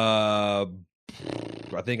 I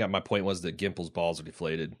think my point was that Gimple's balls are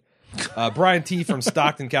deflated. Brian T. from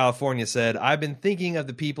Stockton, California said, I've been thinking of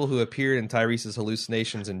the people who appeared in Tyrese's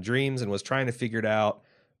hallucinations and dreams and was trying to figure it out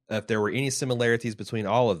if there were any similarities between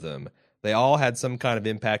all of them. They all had some kind of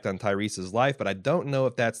impact on Tyrese's life, but I don't know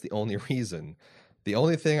if that's the only reason. The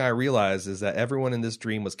only thing I realized is that everyone in this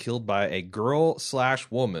dream was killed by a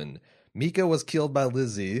girl/woman. Mika was killed by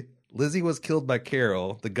Lizzie. Lizzie was killed by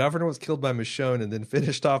Carol. The governor was killed by Michonne and then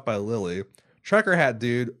finished off by Lily. Trucker Hat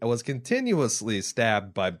Dude was continuously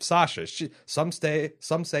stabbed by Sasha. Some say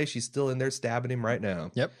she's still in there stabbing him right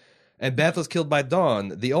now. Yep. And Beth was killed by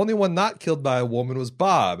Dawn. The only one not killed by a woman was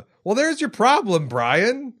Bob. Well, there's your problem,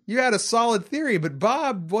 Brian. You had a solid theory, but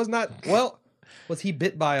Bob was not. Well, was he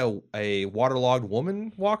bit by a waterlogged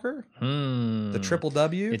woman walker? The Triple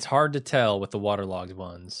W? It's hard to tell with the waterlogged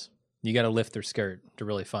ones. You got to lift their skirt to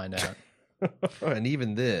really find out. And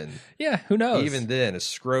even then, yeah, who knows? Even then, a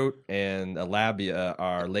scrot and a labia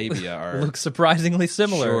are look surprisingly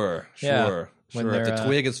similar. Sure. Yeah. If the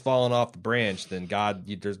twig has fallen off the branch, then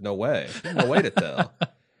there's no way. There's no way to tell.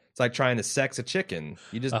 It's like trying to sex a chicken.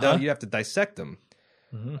 You just don't. You have to dissect them.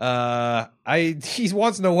 He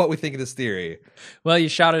wants to know what we think of this theory. Well, you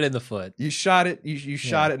shot it in the foot. You shot it. You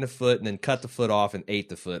shot it in the foot, and then cut the foot off and ate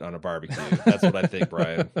the foot on a barbecue. That's what I think,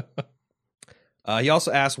 Brian. He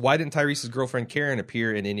also asked, why didn't Tyrese's girlfriend Karen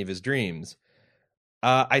appear in any of his dreams?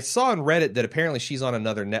 I saw on Reddit that apparently she's on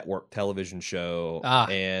another network television show,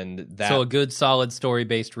 and so a good, solid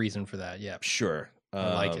story-based reason for that. Yeah, sure,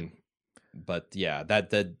 I like it. But yeah, that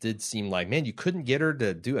did seem like, man, you couldn't get her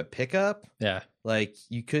to do a pickup. Yeah, like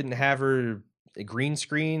you couldn't have her green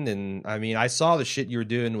screen, and I mean, I saw the shit you were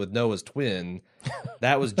doing with Noah's twin.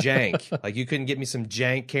 That was jank. Like you couldn't get me some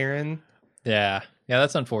jank Karen. Yeah,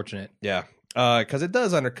 that's unfortunate. Yeah. Because it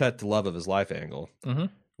does undercut the love of his life angle.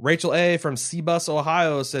 Rachel A. from Cbus,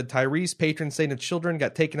 Ohio said Tyrese, patron saint of children,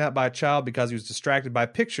 got taken out by a child because he was distracted by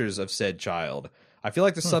pictures of said child. I feel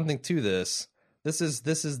like there's something to this. This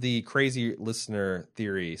is the crazy listener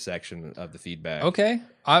theory section of the feedback. Okay,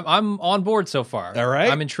 I'm on board so far. All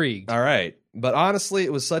right, I'm intrigued. All right, but honestly,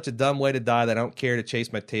 it was such a dumb way to die that I don't care to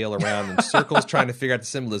chase my tail around in circles trying to figure out the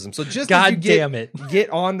symbolism. So just damn it, get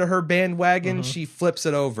onto her bandwagon, she flips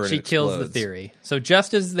it over. She and kills the theory. So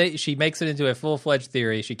just as she makes it into a full-fledged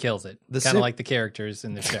theory, she kills it. Kind of like the characters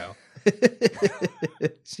in the show.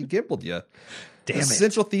 She gimpled you. Damn the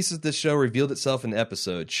central thesis of this show revealed itself in the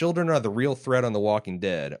episode. Children are the real threat on The Walking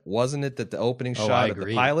Dead. Wasn't it that the opening shot of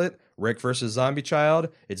the pilot, Rick versus Zombie Child,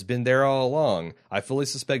 it's been there all along. I fully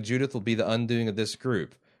suspect Judith will be the undoing of this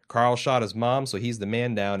group. Carl shot his mom, so he's the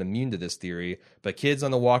man down, immune to this theory. But kids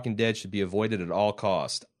on The Walking Dead should be avoided at all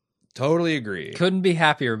costs. Totally agree. Couldn't be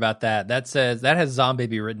happier about that. That has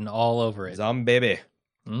Zombaby written all over it. Zombaby.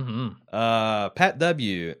 Mm-hmm. Pat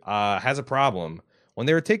W. Has a problem. When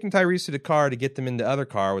they were taking Tyrese to the car to get them in the other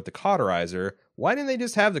car with the cauterizer, why didn't they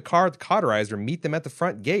just have the car with the cauterizer meet them at the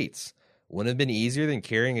front gates? Wouldn't it have been easier than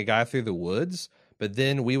carrying a guy through the woods? But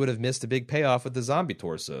then we would have missed a big payoff with the zombie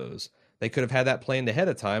torsos. They could have had that planned ahead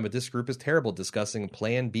of time, but this group is terrible at discussing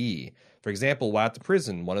Plan B. For example, while at the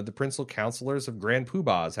prison, one of the principal counselors of Grand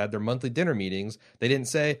Poobahs had their monthly dinner meetings. They didn't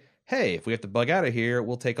say, hey, if we have to bug out of here,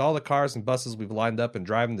 we'll take all the cars and buses we've lined up and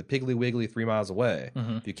drive them to Piggly Wiggly 3 miles away.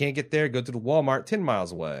 Mm-hmm. If you can't get there, go to the Walmart 10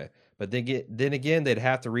 miles away. But then again, they'd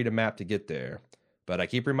have to read a map to get there. But I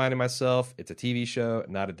keep reminding myself, it's a TV show,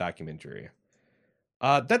 not a documentary.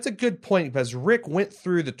 That's a good point, because Rick went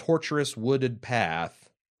through the torturous wooded path.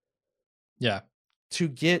 Yeah. To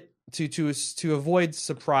get to avoid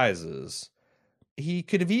surprises. He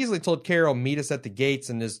could have easily told Carol, meet us at the gates,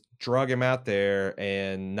 and just drug him out there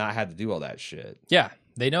and not had to do all that shit. Yeah.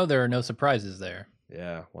 They know there are no surprises there.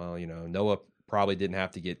 Yeah. Well, Noah probably didn't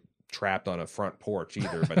have to get trapped on a front porch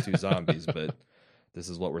either by two zombies, but this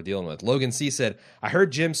is what we're dealing with. Logan C. said, I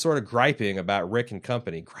heard Jim sort of griping about Rick and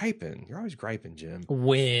company. Griping? You're always griping, Jim.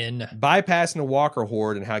 When? Bypassing the Walker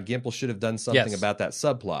horde and how Gimple should have done something Yes. about that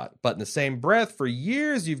subplot. But in the same breath, for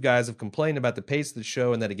years you guys have complained about the pace of the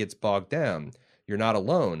show and that it gets bogged down. You're not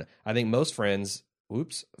alone. I think most fans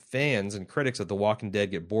and critics of The Walking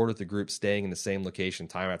Dead get bored with the group staying in the same location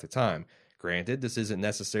time after time. Granted, this isn't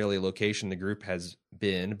necessarily a location the group has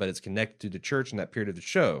been, but it's connected to the church in that period of the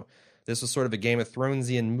show. This was sort of a Game of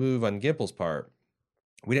Thronesian move on Gimple's part.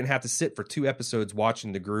 We didn't have to sit for 2 episodes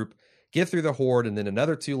watching the group get through the horde and then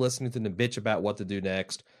another 2 listening to them bitch about what to do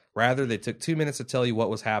next. Rather, they took 2 minutes to tell you what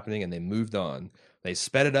was happening and they moved on. They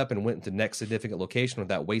sped it up and went into the next significant location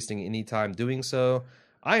without wasting any time doing so.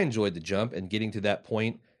 I enjoyed the jump and getting to that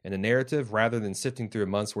point in a narrative rather than sifting through a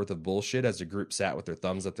month's worth of bullshit as the group sat with their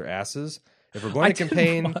thumbs up their asses. If we're going to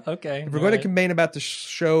complain, if we're going to complain about the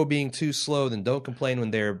show being too slow, then don't complain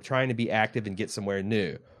when they're trying to be active and get somewhere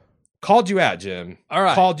new. Called you out, Jim. All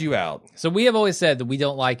right. Called you out. So we have always said that we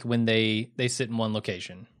don't like when they sit in one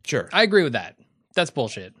location. Sure. I agree with that. That's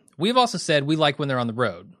bullshit. We've also said we like when they're on the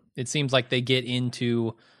road. It seems like they get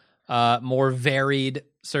into more varied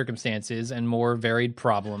circumstances and more varied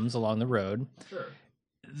problems along the road. Sure.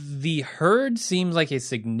 The herd seems like a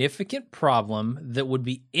significant problem that would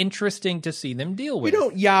be interesting to see them deal with. We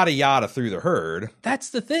don't yada yada through the herd.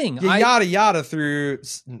 That's the thing. You yada yada through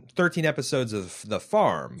 13 episodes of The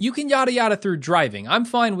Farm. You can yada yada through driving. I'm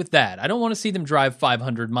fine with that. I don't want to see them drive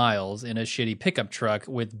 500 miles in a shitty pickup truck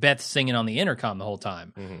with Beth singing on the intercom the whole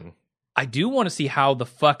time. Mm-hmm. I do want to see how the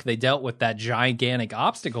fuck they dealt with that gigantic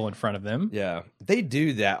obstacle in front of them. Yeah. They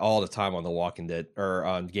do that all the time on The Walking Dead or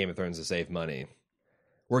on Game of Thrones to save money.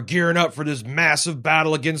 We're gearing up for this massive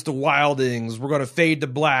battle against the Wildings. We're going to fade to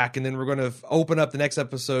black, and then we're going to open up the next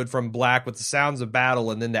episode from black with the sounds of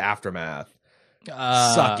battle and then the aftermath.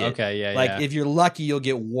 Suck it. Okay, yeah. If you're lucky, you'll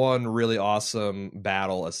get one really awesome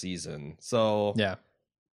battle a season. So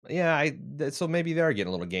so maybe they are getting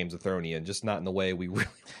a little Games of Thrones, just not in the way we really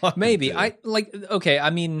want. Maybe to. I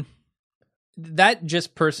mean, that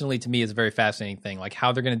just personally to me is a very fascinating thing, like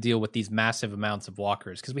how they're going to deal with these massive amounts of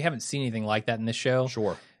walkers, because we haven't seen anything like that in this show.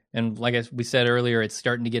 Sure. And like we said earlier, it's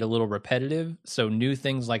starting to get a little repetitive, so new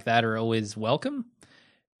things like that are always welcome.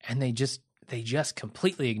 And they just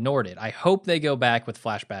completely ignored it. I hope they go back with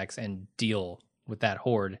flashbacks and deal with that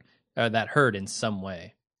herd in some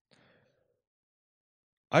way.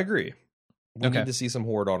 I agree. We need to see some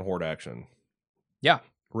horde on horde action. Yeah.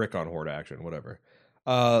 Rick on horde action, whatever.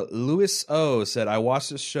 Louis O said, I watched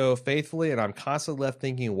this show faithfully and I'm constantly left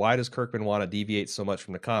thinking, why does Kirkman want to deviate so much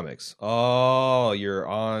from the comics? Oh,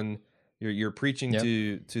 you're preaching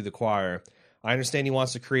to the choir. I understand he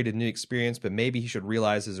wants to create a new experience, but maybe he should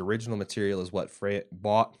realize his original material is what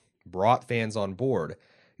brought fans on board. It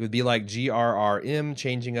would be like GRRM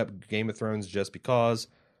changing up Game of Thrones just because.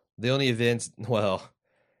 The only events,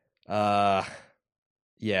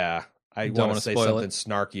 yeah. I want to say something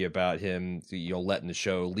snarky about him, letting the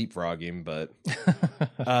show leapfrog him, but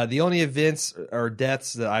the only events or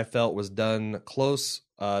deaths that I felt was done close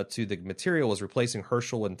to the material was replacing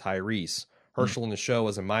Herschel and Tyrese. Herschel in the show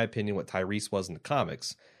was, in my opinion, what Tyrese was in the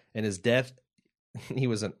comics. And his death, he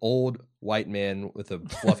was an old white man with a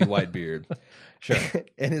fluffy white beard. Sure.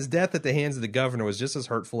 And his death at the hands of the governor was just as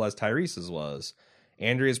hurtful as Tyrese's was.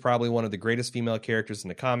 Andrea is probably one of the greatest female characters in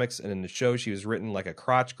the comics, and in the show she was written like a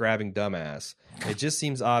crotch-grabbing dumbass. It just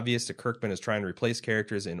seems obvious that Kirkman is trying to replace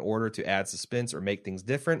characters in order to add suspense or make things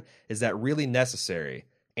different. Is that really necessary?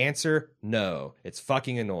 Answer, no. It's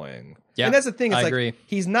fucking annoying. Yeah, and that's the thing. It's I like, agree.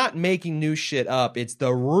 He's not making new shit up. It's the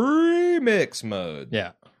remix mode.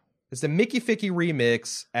 Yeah. It's the Mickey Ficky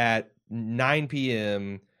remix at 9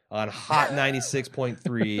 p.m. on Hot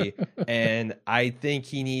 96.3, and I think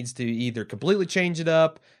he needs to either completely change it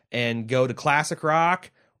up and go to classic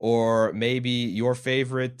rock, or maybe your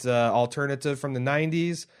favorite alternative from the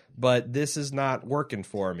 90s, but this is not working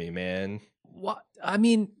for me, man. What? I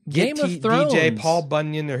mean, Game Get of Thrones. DJ Paul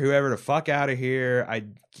Bunyan or whoever the fuck out of here. I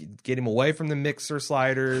get him away from the mixer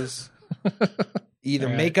sliders. Either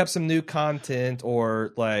All right. make up some new content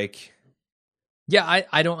or like... Yeah,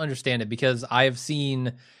 I don't understand it because I have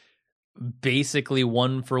seen basically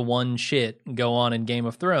one-for-one shit go on in Game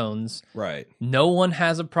of Thrones. Right. No one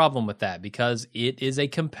has a problem with that because it is a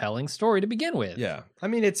compelling story to begin with. Yeah. I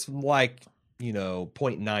mean, it's like,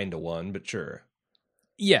 0.9 to 1, but sure.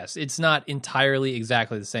 Yes, it's not entirely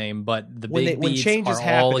exactly the same, but the big When beats changes are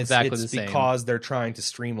happen, all exactly it's the same. because they're trying to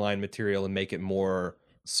streamline material and make it more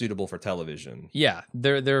suitable for television. Yeah,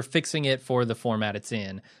 they're fixing it for the format it's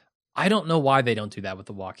in. I don't know why they don't do that with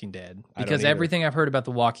The Walking Dead, I don't because either. everything I've heard about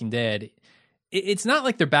The Walking Dead, it's not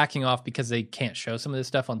like they're backing off because they can't show some of this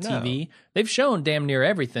stuff on TV. They've shown damn near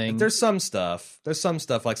everything. There's some stuff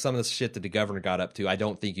like some of the shit that the governor got up to. I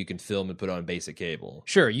don't think you can film and put on basic cable.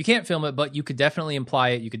 Sure, you can't film it, but you could definitely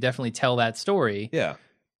imply it. You could definitely tell that story. Yeah,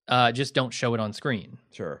 just don't show it on screen.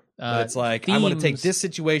 sure. But it's like, I'm going to take this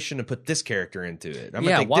situation and put this character into it. I'm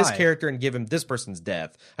going to take this character and give him this person's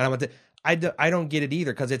death. And I'm going to... I don't get it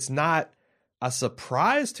either, because it's not a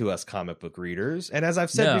surprise to us comic book readers. And as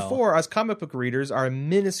I've said before, us comic book readers are a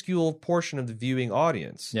minuscule portion of the viewing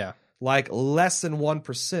audience. Yeah. Like less than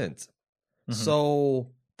 1%. So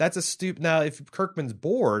that's a stupid... Now, if Kirkman's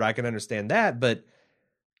bored, I can understand that. But,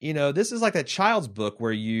 this is like that child's book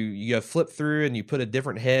where you flip through and you put a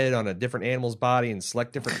different head on a different animal's body and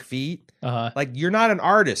select different feet. Like, you're not an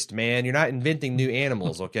artist, man. You're not inventing new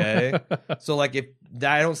animals, okay? So, like,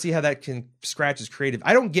 I don't see how that can scratch his creative.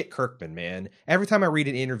 I don't get Kirkman, man. Every time I read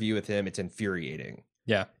an interview with him, it's infuriating.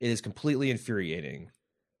 Yeah. It is completely infuriating.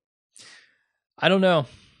 I don't know.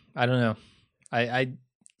 I'm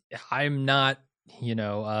not,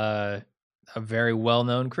 a very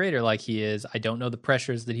well-known creator like he is. I don't know the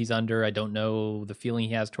pressures that he's under. I don't know the feeling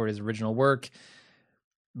he has toward his original work.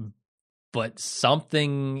 But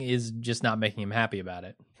something is just not making him happy about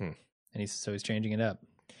it. And he's changing it up.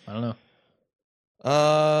 I don't know.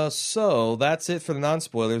 So that's it for the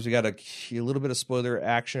non-spoilers. We got a little bit of spoiler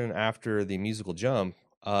action after the musical jump.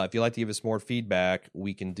 If you'd like to give us more feedback,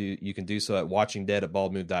 you can do so at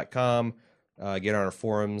watchingdead@baldmove.com. Get on our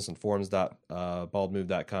forums and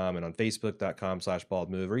forums.baldmove.com and on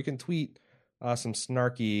facebook.com/baldmove, or you can tweet some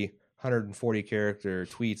snarky 140 character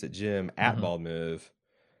tweets at Jim at baldmove.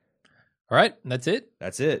 All right, that's it.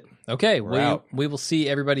 That's it. Okay, We're we will see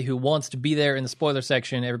everybody who wants to be there in the spoiler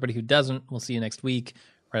section. Everybody who doesn't, we'll see you next week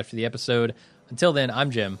right after the episode. Until then,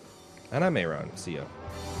 I'm Jim. And I'm Aaron. See ya.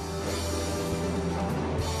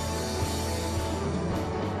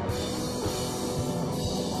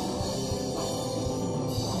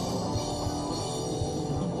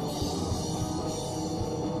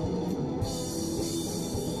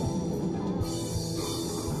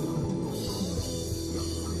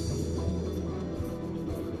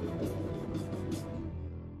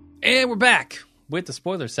 And we're back with the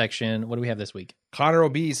spoiler section. What do we have this week? Connor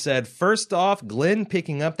O.B. said, first off, Glenn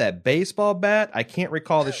picking up that baseball bat. I can't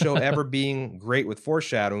recall the show ever being great with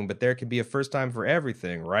foreshadowing, but there can be a first time for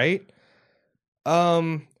everything, right?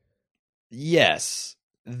 Yes.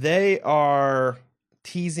 They are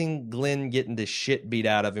teasing Glenn getting the shit beat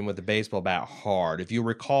out of him with the baseball bat hard. If you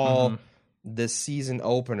recall the season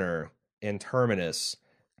opener in Terminus,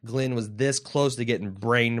 Glenn was this close to getting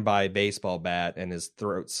brained by a baseball bat and his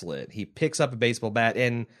throat slit. He picks up a baseball bat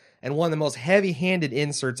and one of the most heavy-handed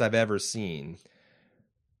inserts I've ever seen.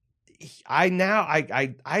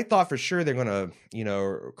 I thought for sure they're going to,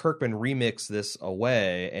 Kirkman remix this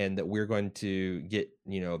away and that we're going to get,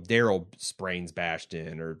 Daryl's brains bashed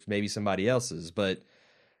in or maybe somebody else's, but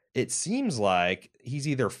it seems like he's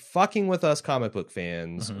either fucking with us comic book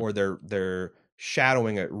fans or they're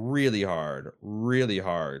shadowing it really hard,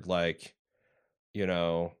 like,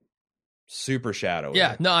 super shadowy.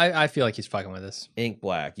 Yeah, no, I feel like he's fucking with us. Ink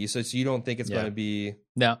black. So you don't think it's going to be...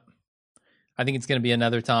 No. I think it's going to be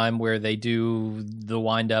another time where they do the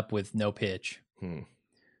wind up with no pitch. It'd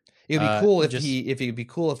be cool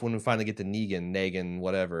if when we finally get to Negan,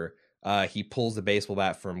 whatever, he pulls the baseball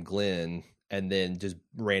bat from Glenn and then just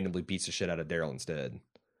randomly beats the shit out of Daryl instead.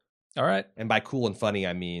 All right. And by cool and funny,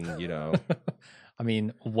 I mean, I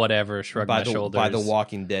mean, whatever. Shrug my shoulders. By the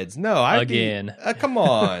Walking Dead's. No, come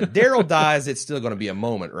on. Daryl dies, it's still going to be a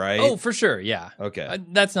moment, right? Oh, for sure. Yeah. Okay.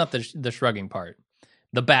 That's not the shrugging part.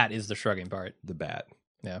 The bat is the shrugging part. The bat.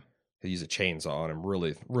 Yeah. He used a chainsaw on him.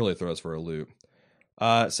 Really, really throws for a loop.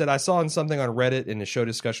 Said, I saw something on Reddit in the show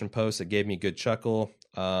discussion post that gave me a good chuckle.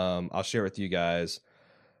 I'll share it with you guys.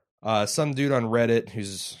 Some dude on Reddit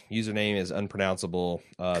whose username is unpronounceable,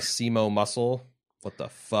 Simo Muscle, what the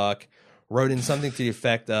fuck, wrote in something to the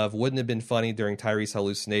effect of, wouldn't it have been funny during Tyrese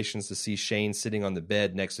hallucinations to see Shane sitting on the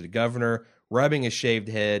bed next to the governor, rubbing his shaved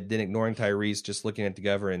head, then ignoring Tyrese, just looking at the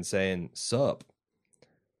governor and saying, sup?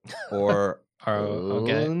 Or,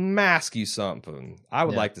 okay. Mask you something. I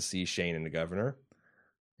would like to see Shane and the governor.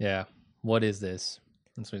 Yeah. What is this?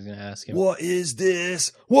 That's what he's going to ask him. What is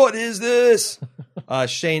this? What is this?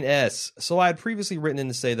 Shane S. So I had previously written in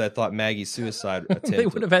to say that I thought Maggie's suicide attempt... They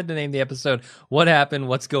would have had to name the episode, What Happened,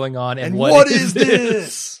 What's Going On, and what is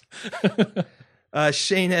this?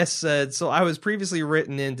 Shane S. said, so I was previously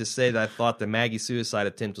written in to say that I thought the Maggie suicide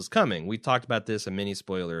attempt was coming. We talked about this in mini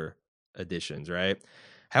spoiler editions, right?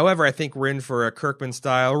 However, I think we're in for a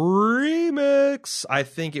Kirkman-style remix. I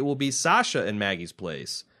think it will be Sasha in Maggie's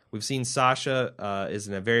place. We've seen Sasha is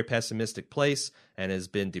in a very pessimistic place and has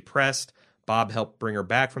been depressed. Bob helped bring her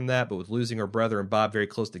back from that, but with losing her brother and Bob very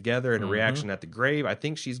close together and a reaction at the grave, I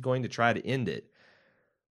think she's going to try to end it.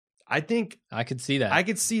 I think... I could see that. I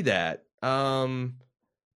could see that.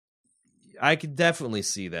 I could definitely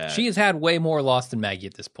see that. She has had way more loss than Maggie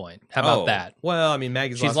at this point. How about that? Well, I mean,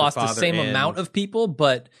 she's lost her father the same amount of people,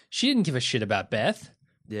 but she didn't give a shit about Beth.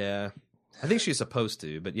 Yeah. I think she's supposed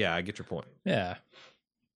to, but yeah, I get your point. Yeah.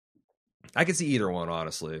 I could see either one,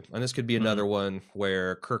 honestly. And this could be another one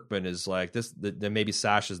where Kirkman is like, then maybe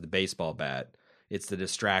Sasha's the baseball bat. It's the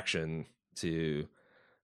distraction to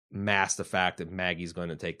mask the fact that Maggie's going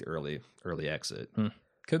to take the early exit.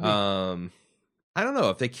 Could be. I don't know.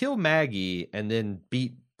 If they kill Maggie and then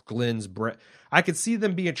beat Glenn's brain, I could see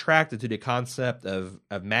them be attracted to the concept of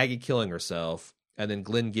Maggie killing herself and then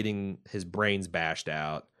Glenn getting his brains bashed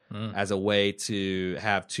out as a way to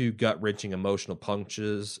have two gut-wrenching emotional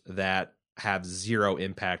punches that have zero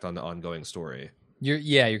impact on the ongoing story.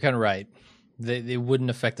 You're kind of right. They wouldn't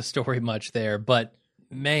affect the story much there, but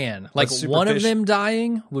man, like one of them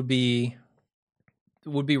dying would be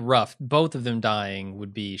rough. Both of them dying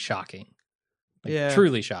would be shocking. Like,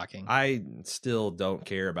 truly shocking. I still don't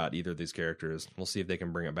care about either of these characters. We'll see if they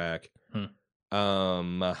can bring it back.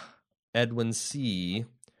 Edwin C.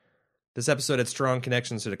 This episode had strong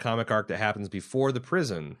connections to the comic arc that happens before the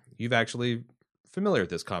prison. You've actually familiar with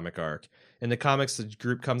this comic arc. In the comics, the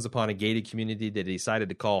group comes upon a gated community they decided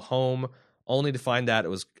to call home, only to find out it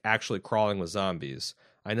was actually crawling with zombies.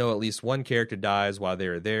 I know at least one character dies while they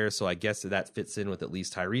are there, so I guess that fits in with at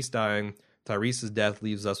least Tyrese dying. Tyrese's death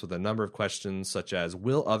leaves us with a number of questions, such as,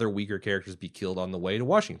 will other weaker characters be killed on the way to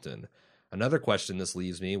Washington? Another question this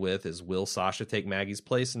leaves me with is, will Sasha take Maggie's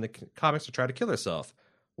place in the comics to try to kill herself?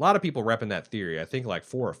 A lot of people repping that theory. I think like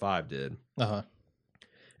 4 or 5 did.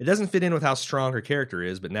 It doesn't fit in with how strong her character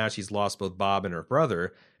is, but now she's lost both Bob and her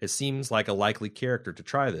brother. It seems like a likely character to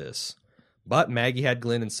try this. But Maggie had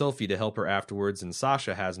Glenn and Sophie to help her afterwards, and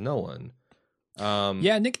Sasha has no one.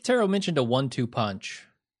 Nick Taro mentioned a 1-2 punch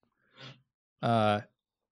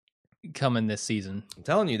coming this season. I'm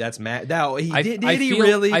telling you, that's Matt. Now, did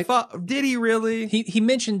he really? He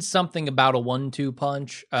mentioned something about a 1-2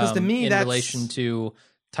 punch to me, in relation to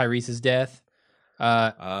Tyrese's death.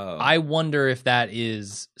 I wonder if that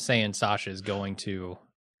is saying Sasha is going to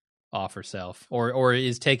off herself or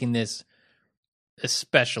is taking this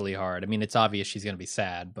especially hard. I mean, it's obvious she's going to be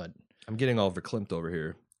sad, but I'm getting all verklempt over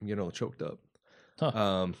here. I'm getting all choked up.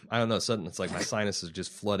 I don't know. Suddenly, it's like my sinus is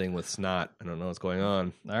just flooding with snot. I don't know what's going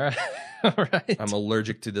on. All right. All right. I'm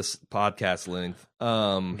allergic to this podcast length.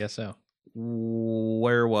 I guess so.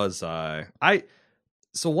 Where was I?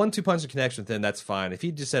 So 1-2 punch and connection, then that's fine. If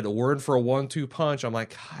he just said a word for a 1-2 punch, I'm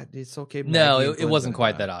like, God, it's okay. No, it wasn't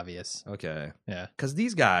quite that obvious. Okay. Yeah. Because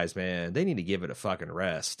these guys, man, they need to give it a fucking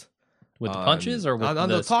rest. With the punches or with on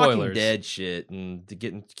the Talking spoilers? Dead shit and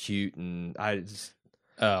getting cute and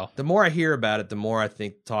the more I hear about it, the more I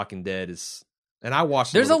think Talking Dead is. And I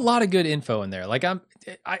watched. There's a lot of good info in there. Like I'm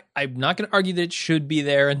not going to argue that it should be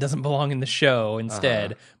there and doesn't belong in the show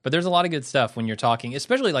instead. But there's a lot of good stuff when you're talking,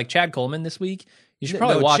 especially like Chad Coleman this week. You should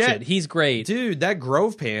probably watch it. He's great, dude. That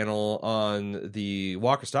Grove panel on the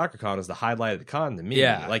Walker Stalker Con is the highlight of the con to me.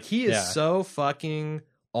 Yeah, like he is so fucking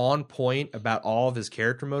on point about all of his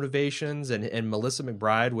character motivations and Melissa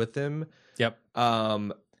McBride with him. Yep.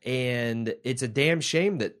 And it's a damn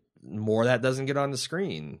shame that more of that doesn't get on the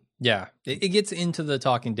screen. Yeah. It gets into the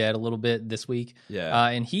Talking Dead a little bit this week. Yeah.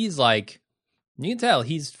 And he's like, you can tell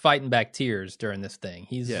he's fighting back tears during this thing.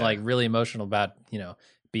 He's like really emotional about,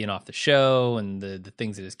 being off the show and the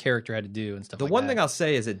things that his character had to do and stuff like that. The one thing I'll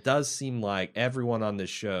say is it does seem like everyone on this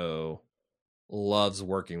show loves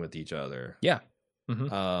working with each other. Yeah.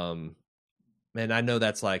 Mm-hmm. And I know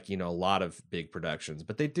that's like, a lot of big productions,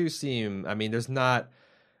 but they do seem, I mean, there's not,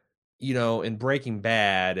 in Breaking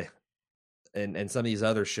Bad and some of these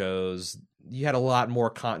other shows, you had a lot more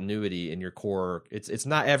continuity in your core. It's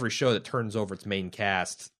not every show that turns over its main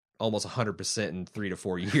cast almost 100% in 3 to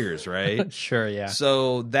 4 years, right? Sure, yeah.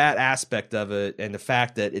 So that aspect of it, and the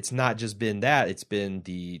fact that it's not just been that, it's been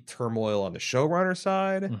the turmoil on the showrunner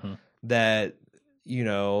side that,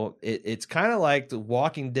 it's kind of like the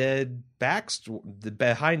Walking Dead the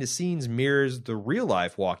behind the scenes mirrors the real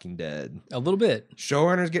life Walking Dead. A little bit.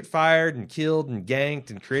 Showrunners get fired and killed and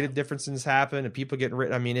ganked and creative differences happen and people getting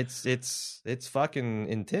rid. I mean, it's fucking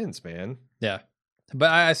intense, man. Yeah.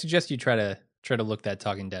 But I suggest you try to look that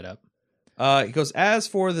Talking Dead up. He goes, as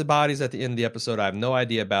for the bodies at the end of the episode, I have no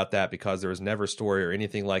idea about that because there was never a story or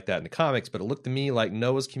anything like that in the comics, but it looked to me like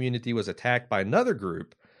Noah's community was attacked by another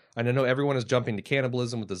group. And I know everyone is jumping to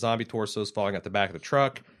cannibalism with the zombie torsos falling out the back of the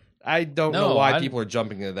truck. I don't know why people are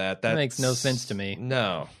jumping to that. That makes no sense to me.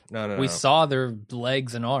 No. We saw their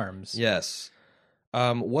legs and arms. Yes.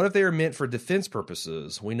 What if they were meant for defense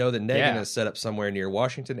purposes? We know that Negan is set up somewhere near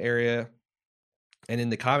Washington area. And in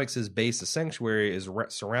the comics, his base, the Sanctuary, is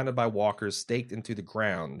surrounded by walkers staked into the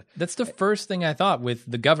ground. That's the first thing I thought, with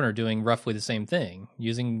the governor doing roughly the same thing,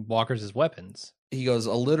 using walkers as weapons. He goes,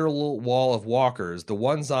 a literal wall of walkers. The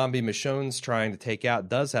one zombie Michonne's trying to take out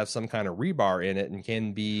does have some kind of rebar in it and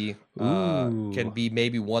can be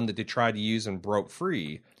maybe one that they tried to use and broke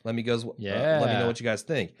free. Let me know what you guys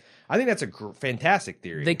think. I think that's a fantastic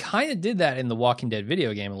theory. They kind of did that in the Walking Dead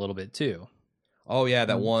video game a little bit, too. Oh, yeah,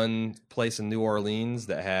 that one place in New Orleans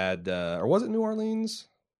that had... or was it New Orleans?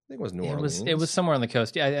 I think it was New Orleans. It was somewhere on the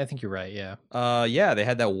coast. Yeah, I think you're right, yeah. Yeah, they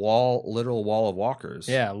had that literal wall of walkers.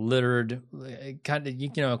 Yeah, littered, kind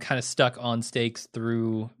of stuck on stakes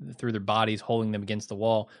through their bodies, holding them against the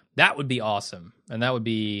wall. That would be awesome. And that would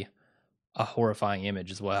be a horrifying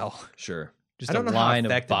image as well. Sure. Just I don't a know line how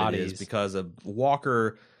effective of bodies. It is because a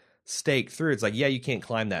walker stake through. It's like, yeah, you can't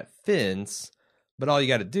climb that fence... But all you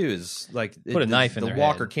got to do is put a knife in their head. The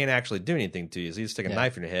walker can't actually do anything to you. So you just stick a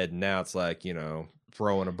knife in your head, and now it's like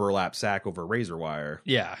throwing a burlap sack over razor wire.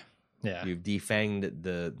 Yeah. You've defanged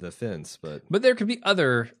the fence, but there could be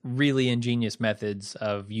other really ingenious methods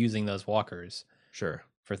of using those walkers. Sure.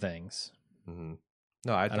 For things. Mm-hmm.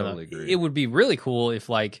 No, I totally agree. It would be really cool if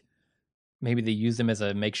maybe they use them as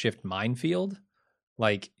a makeshift minefield.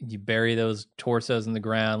 Like, you bury those torsos in the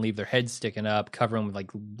ground, leave their heads sticking up, cover them with,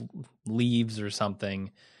 leaves or something.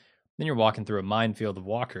 Then you're walking through a minefield of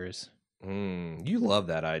walkers. You love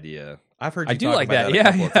that idea. I've heard you do talk like about that. A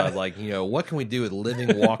couple of times. Like, what can we do with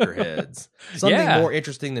living walker heads? Something more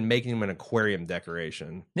interesting than making them an aquarium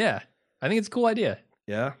decoration. Yeah. I think it's a cool idea.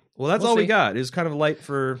 Yeah. Well, that's all we got. It was kind of light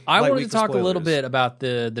for. I wanted to talk a little bit about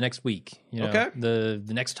the next week. Okay. The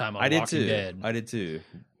next time on Walking Dead. I did too.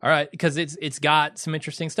 All right, because it's got some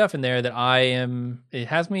interesting stuff in there that it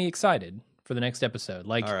has me excited for the next episode.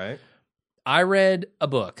 All right. I read a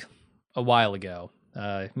book a while ago,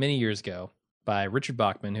 many years ago, by Richard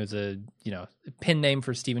Bachman, who's a pen name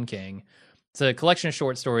for Stephen King. It's a collection of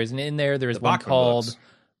short stories, and in there is one called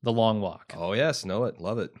The Long Walk. Oh yes, know it,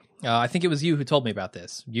 love it. I think it was you who told me about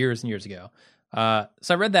this years and years ago. So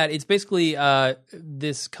I read that. It's basically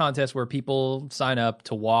this contest where people sign up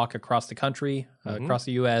to walk across the country, across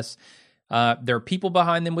the U.S. There are people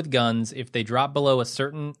behind them with guns. If they drop below a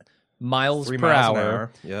certain miles per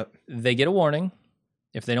hour, they get a warning.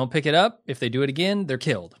 If they don't pick it up, if they do it again, they're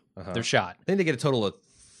killed. They're shot. I think they get a total of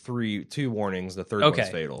two warnings. The third one's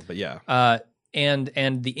fatal, but yeah.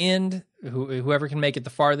 And the end, whoever can make it the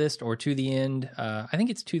farthest or to the end, I think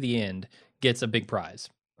it's to the end, gets a big prize.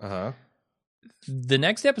 The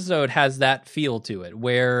next episode has that feel to it,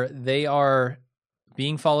 where they are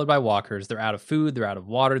being followed by walkers. They're out of food, they're out of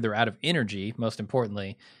water, they're out of energy, most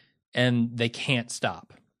importantly, and they can't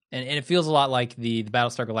stop. And it feels a lot like the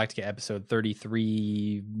Battlestar Galactica episode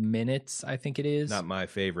 33 minutes, I think it is. Not my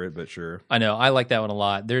favorite, but sure. I know, I like that one a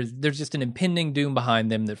lot. There's just an impending doom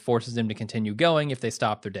behind them that forces them to continue going. If they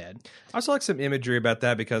stop, they're dead. I also like some imagery about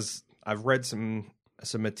that because I've read some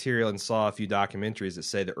material and saw a few documentaries that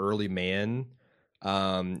say the early man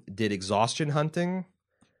did exhaustion hunting.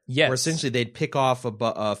 Yes. Where essentially they'd pick off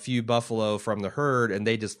a few buffalo from the herd and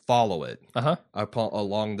they just follow it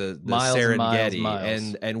along the Miles and Serengeti.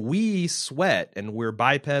 miles. And we sweat and we're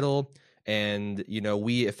bipedal and,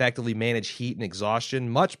 we effectively manage heat and exhaustion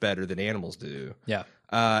much better than animals do. Yeah.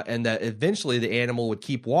 And that eventually the animal would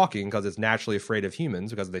keep walking because it's naturally afraid of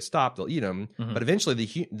humans because if they stop, they'll eat them. Mm-hmm. But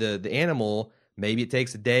eventually the animal, maybe it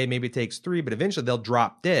takes a day, maybe it takes 3, but eventually they'll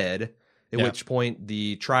drop dead, at which point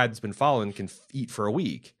the tribe that's been following can eat for a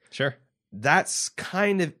week. Sure. That's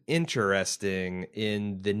kind of interesting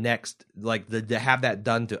in the next, to have that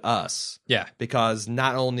done to us. Yeah. Because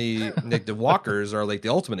not only the walkers are like the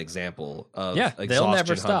ultimate example of they'll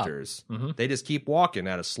never exhaustion stop. hunters. Mm-hmm. They just keep walking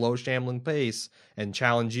at a slow, shambling pace and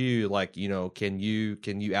challenge you can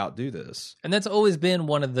you outdo this? And that's always been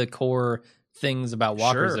one of the core things about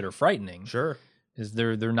walkers Sure. that are frightening. Sure. Is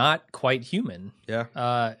they're not quite human.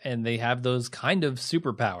 Yeah. And they have those kind of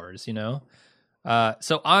superpowers,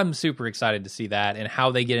 So I'm super excited to see that and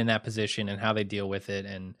how they get in that position and how they deal with it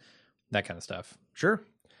and that kind of stuff. Sure.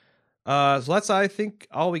 So that's, I think,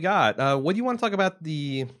 all we got. What do you want to talk about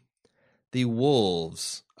the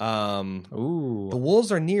wolves? Ooh. The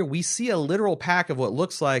wolves are near. We see a literal pack of what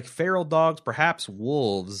looks like feral dogs, perhaps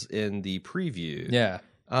wolves, in the preview. Yeah.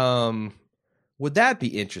 Would that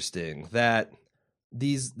be interesting?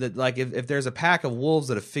 If there's a pack of wolves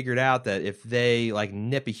that have figured out that if they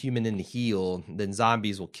nip a human in the heel, then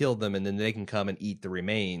zombies will kill them, and then they can come and eat the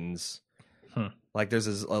remains.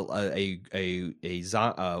 There's a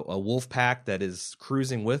wolf pack that is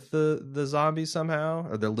cruising with the zombies somehow,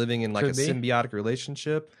 or they're living in Could be. symbiotic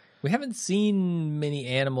relationship. We haven't seen many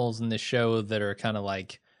animals in this show that are kind of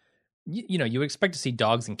you expect to see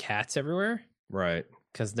dogs and cats everywhere. Right.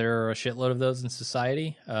 Because there are a shitload of those in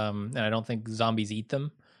society, and I don't think zombies eat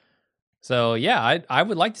them. So yeah, I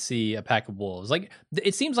would like to see a pack of wolves.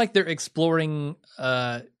 It seems like they're exploring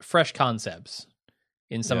fresh concepts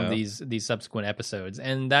in some of these subsequent episodes,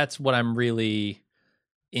 and that's what I'm really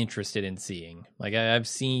interested in seeing. I've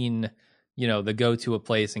seen, the go to a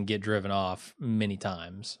place and get driven off many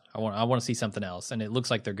times. I want to see something else, and it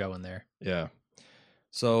looks like they're going there. Yeah.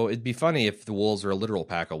 So it'd be funny if the wolves are a literal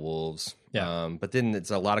pack of wolves. Yeah. But then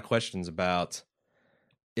it's a lot of questions about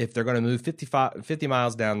if they're going to move 50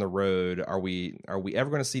 miles down the road, are we ever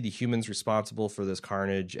going to see the humans responsible for this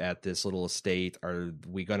carnage at this little estate? Are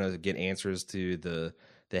we going to get answers to the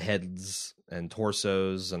heads and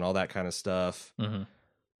torsos and all that kind of stuff? Mm-hmm.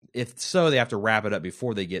 If so, they have to wrap it up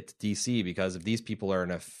before they get to DC, because if these people are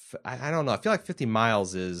I don't know, I feel like 50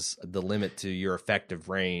 miles is the limit to your effective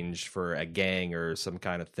range for a gang or some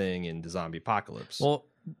kind of thing in the zombie apocalypse. Well,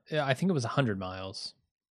 I think it was 100 miles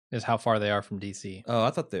is how far they are from DC. Oh, I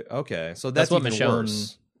thought okay. So that's what even Michonne,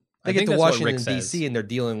 worse. They I get think to that's what Washington, Rick says. D.C., and they're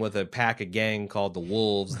dealing with a pack of gang called the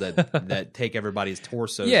Wolves that take everybody's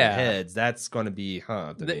torsos Yeah. and heads. That's going to be,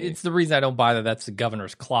 to me. It's the reason I don't buy that that's the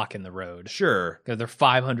governor's clock in the road. Sure. Because they're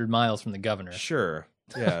 500 miles from the governor. Sure.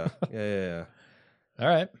 Yeah. Yeah. All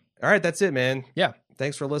right. All right, that's it, man. Yeah.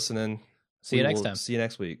 Thanks for listening. See you We next will time. See you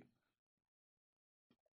next week.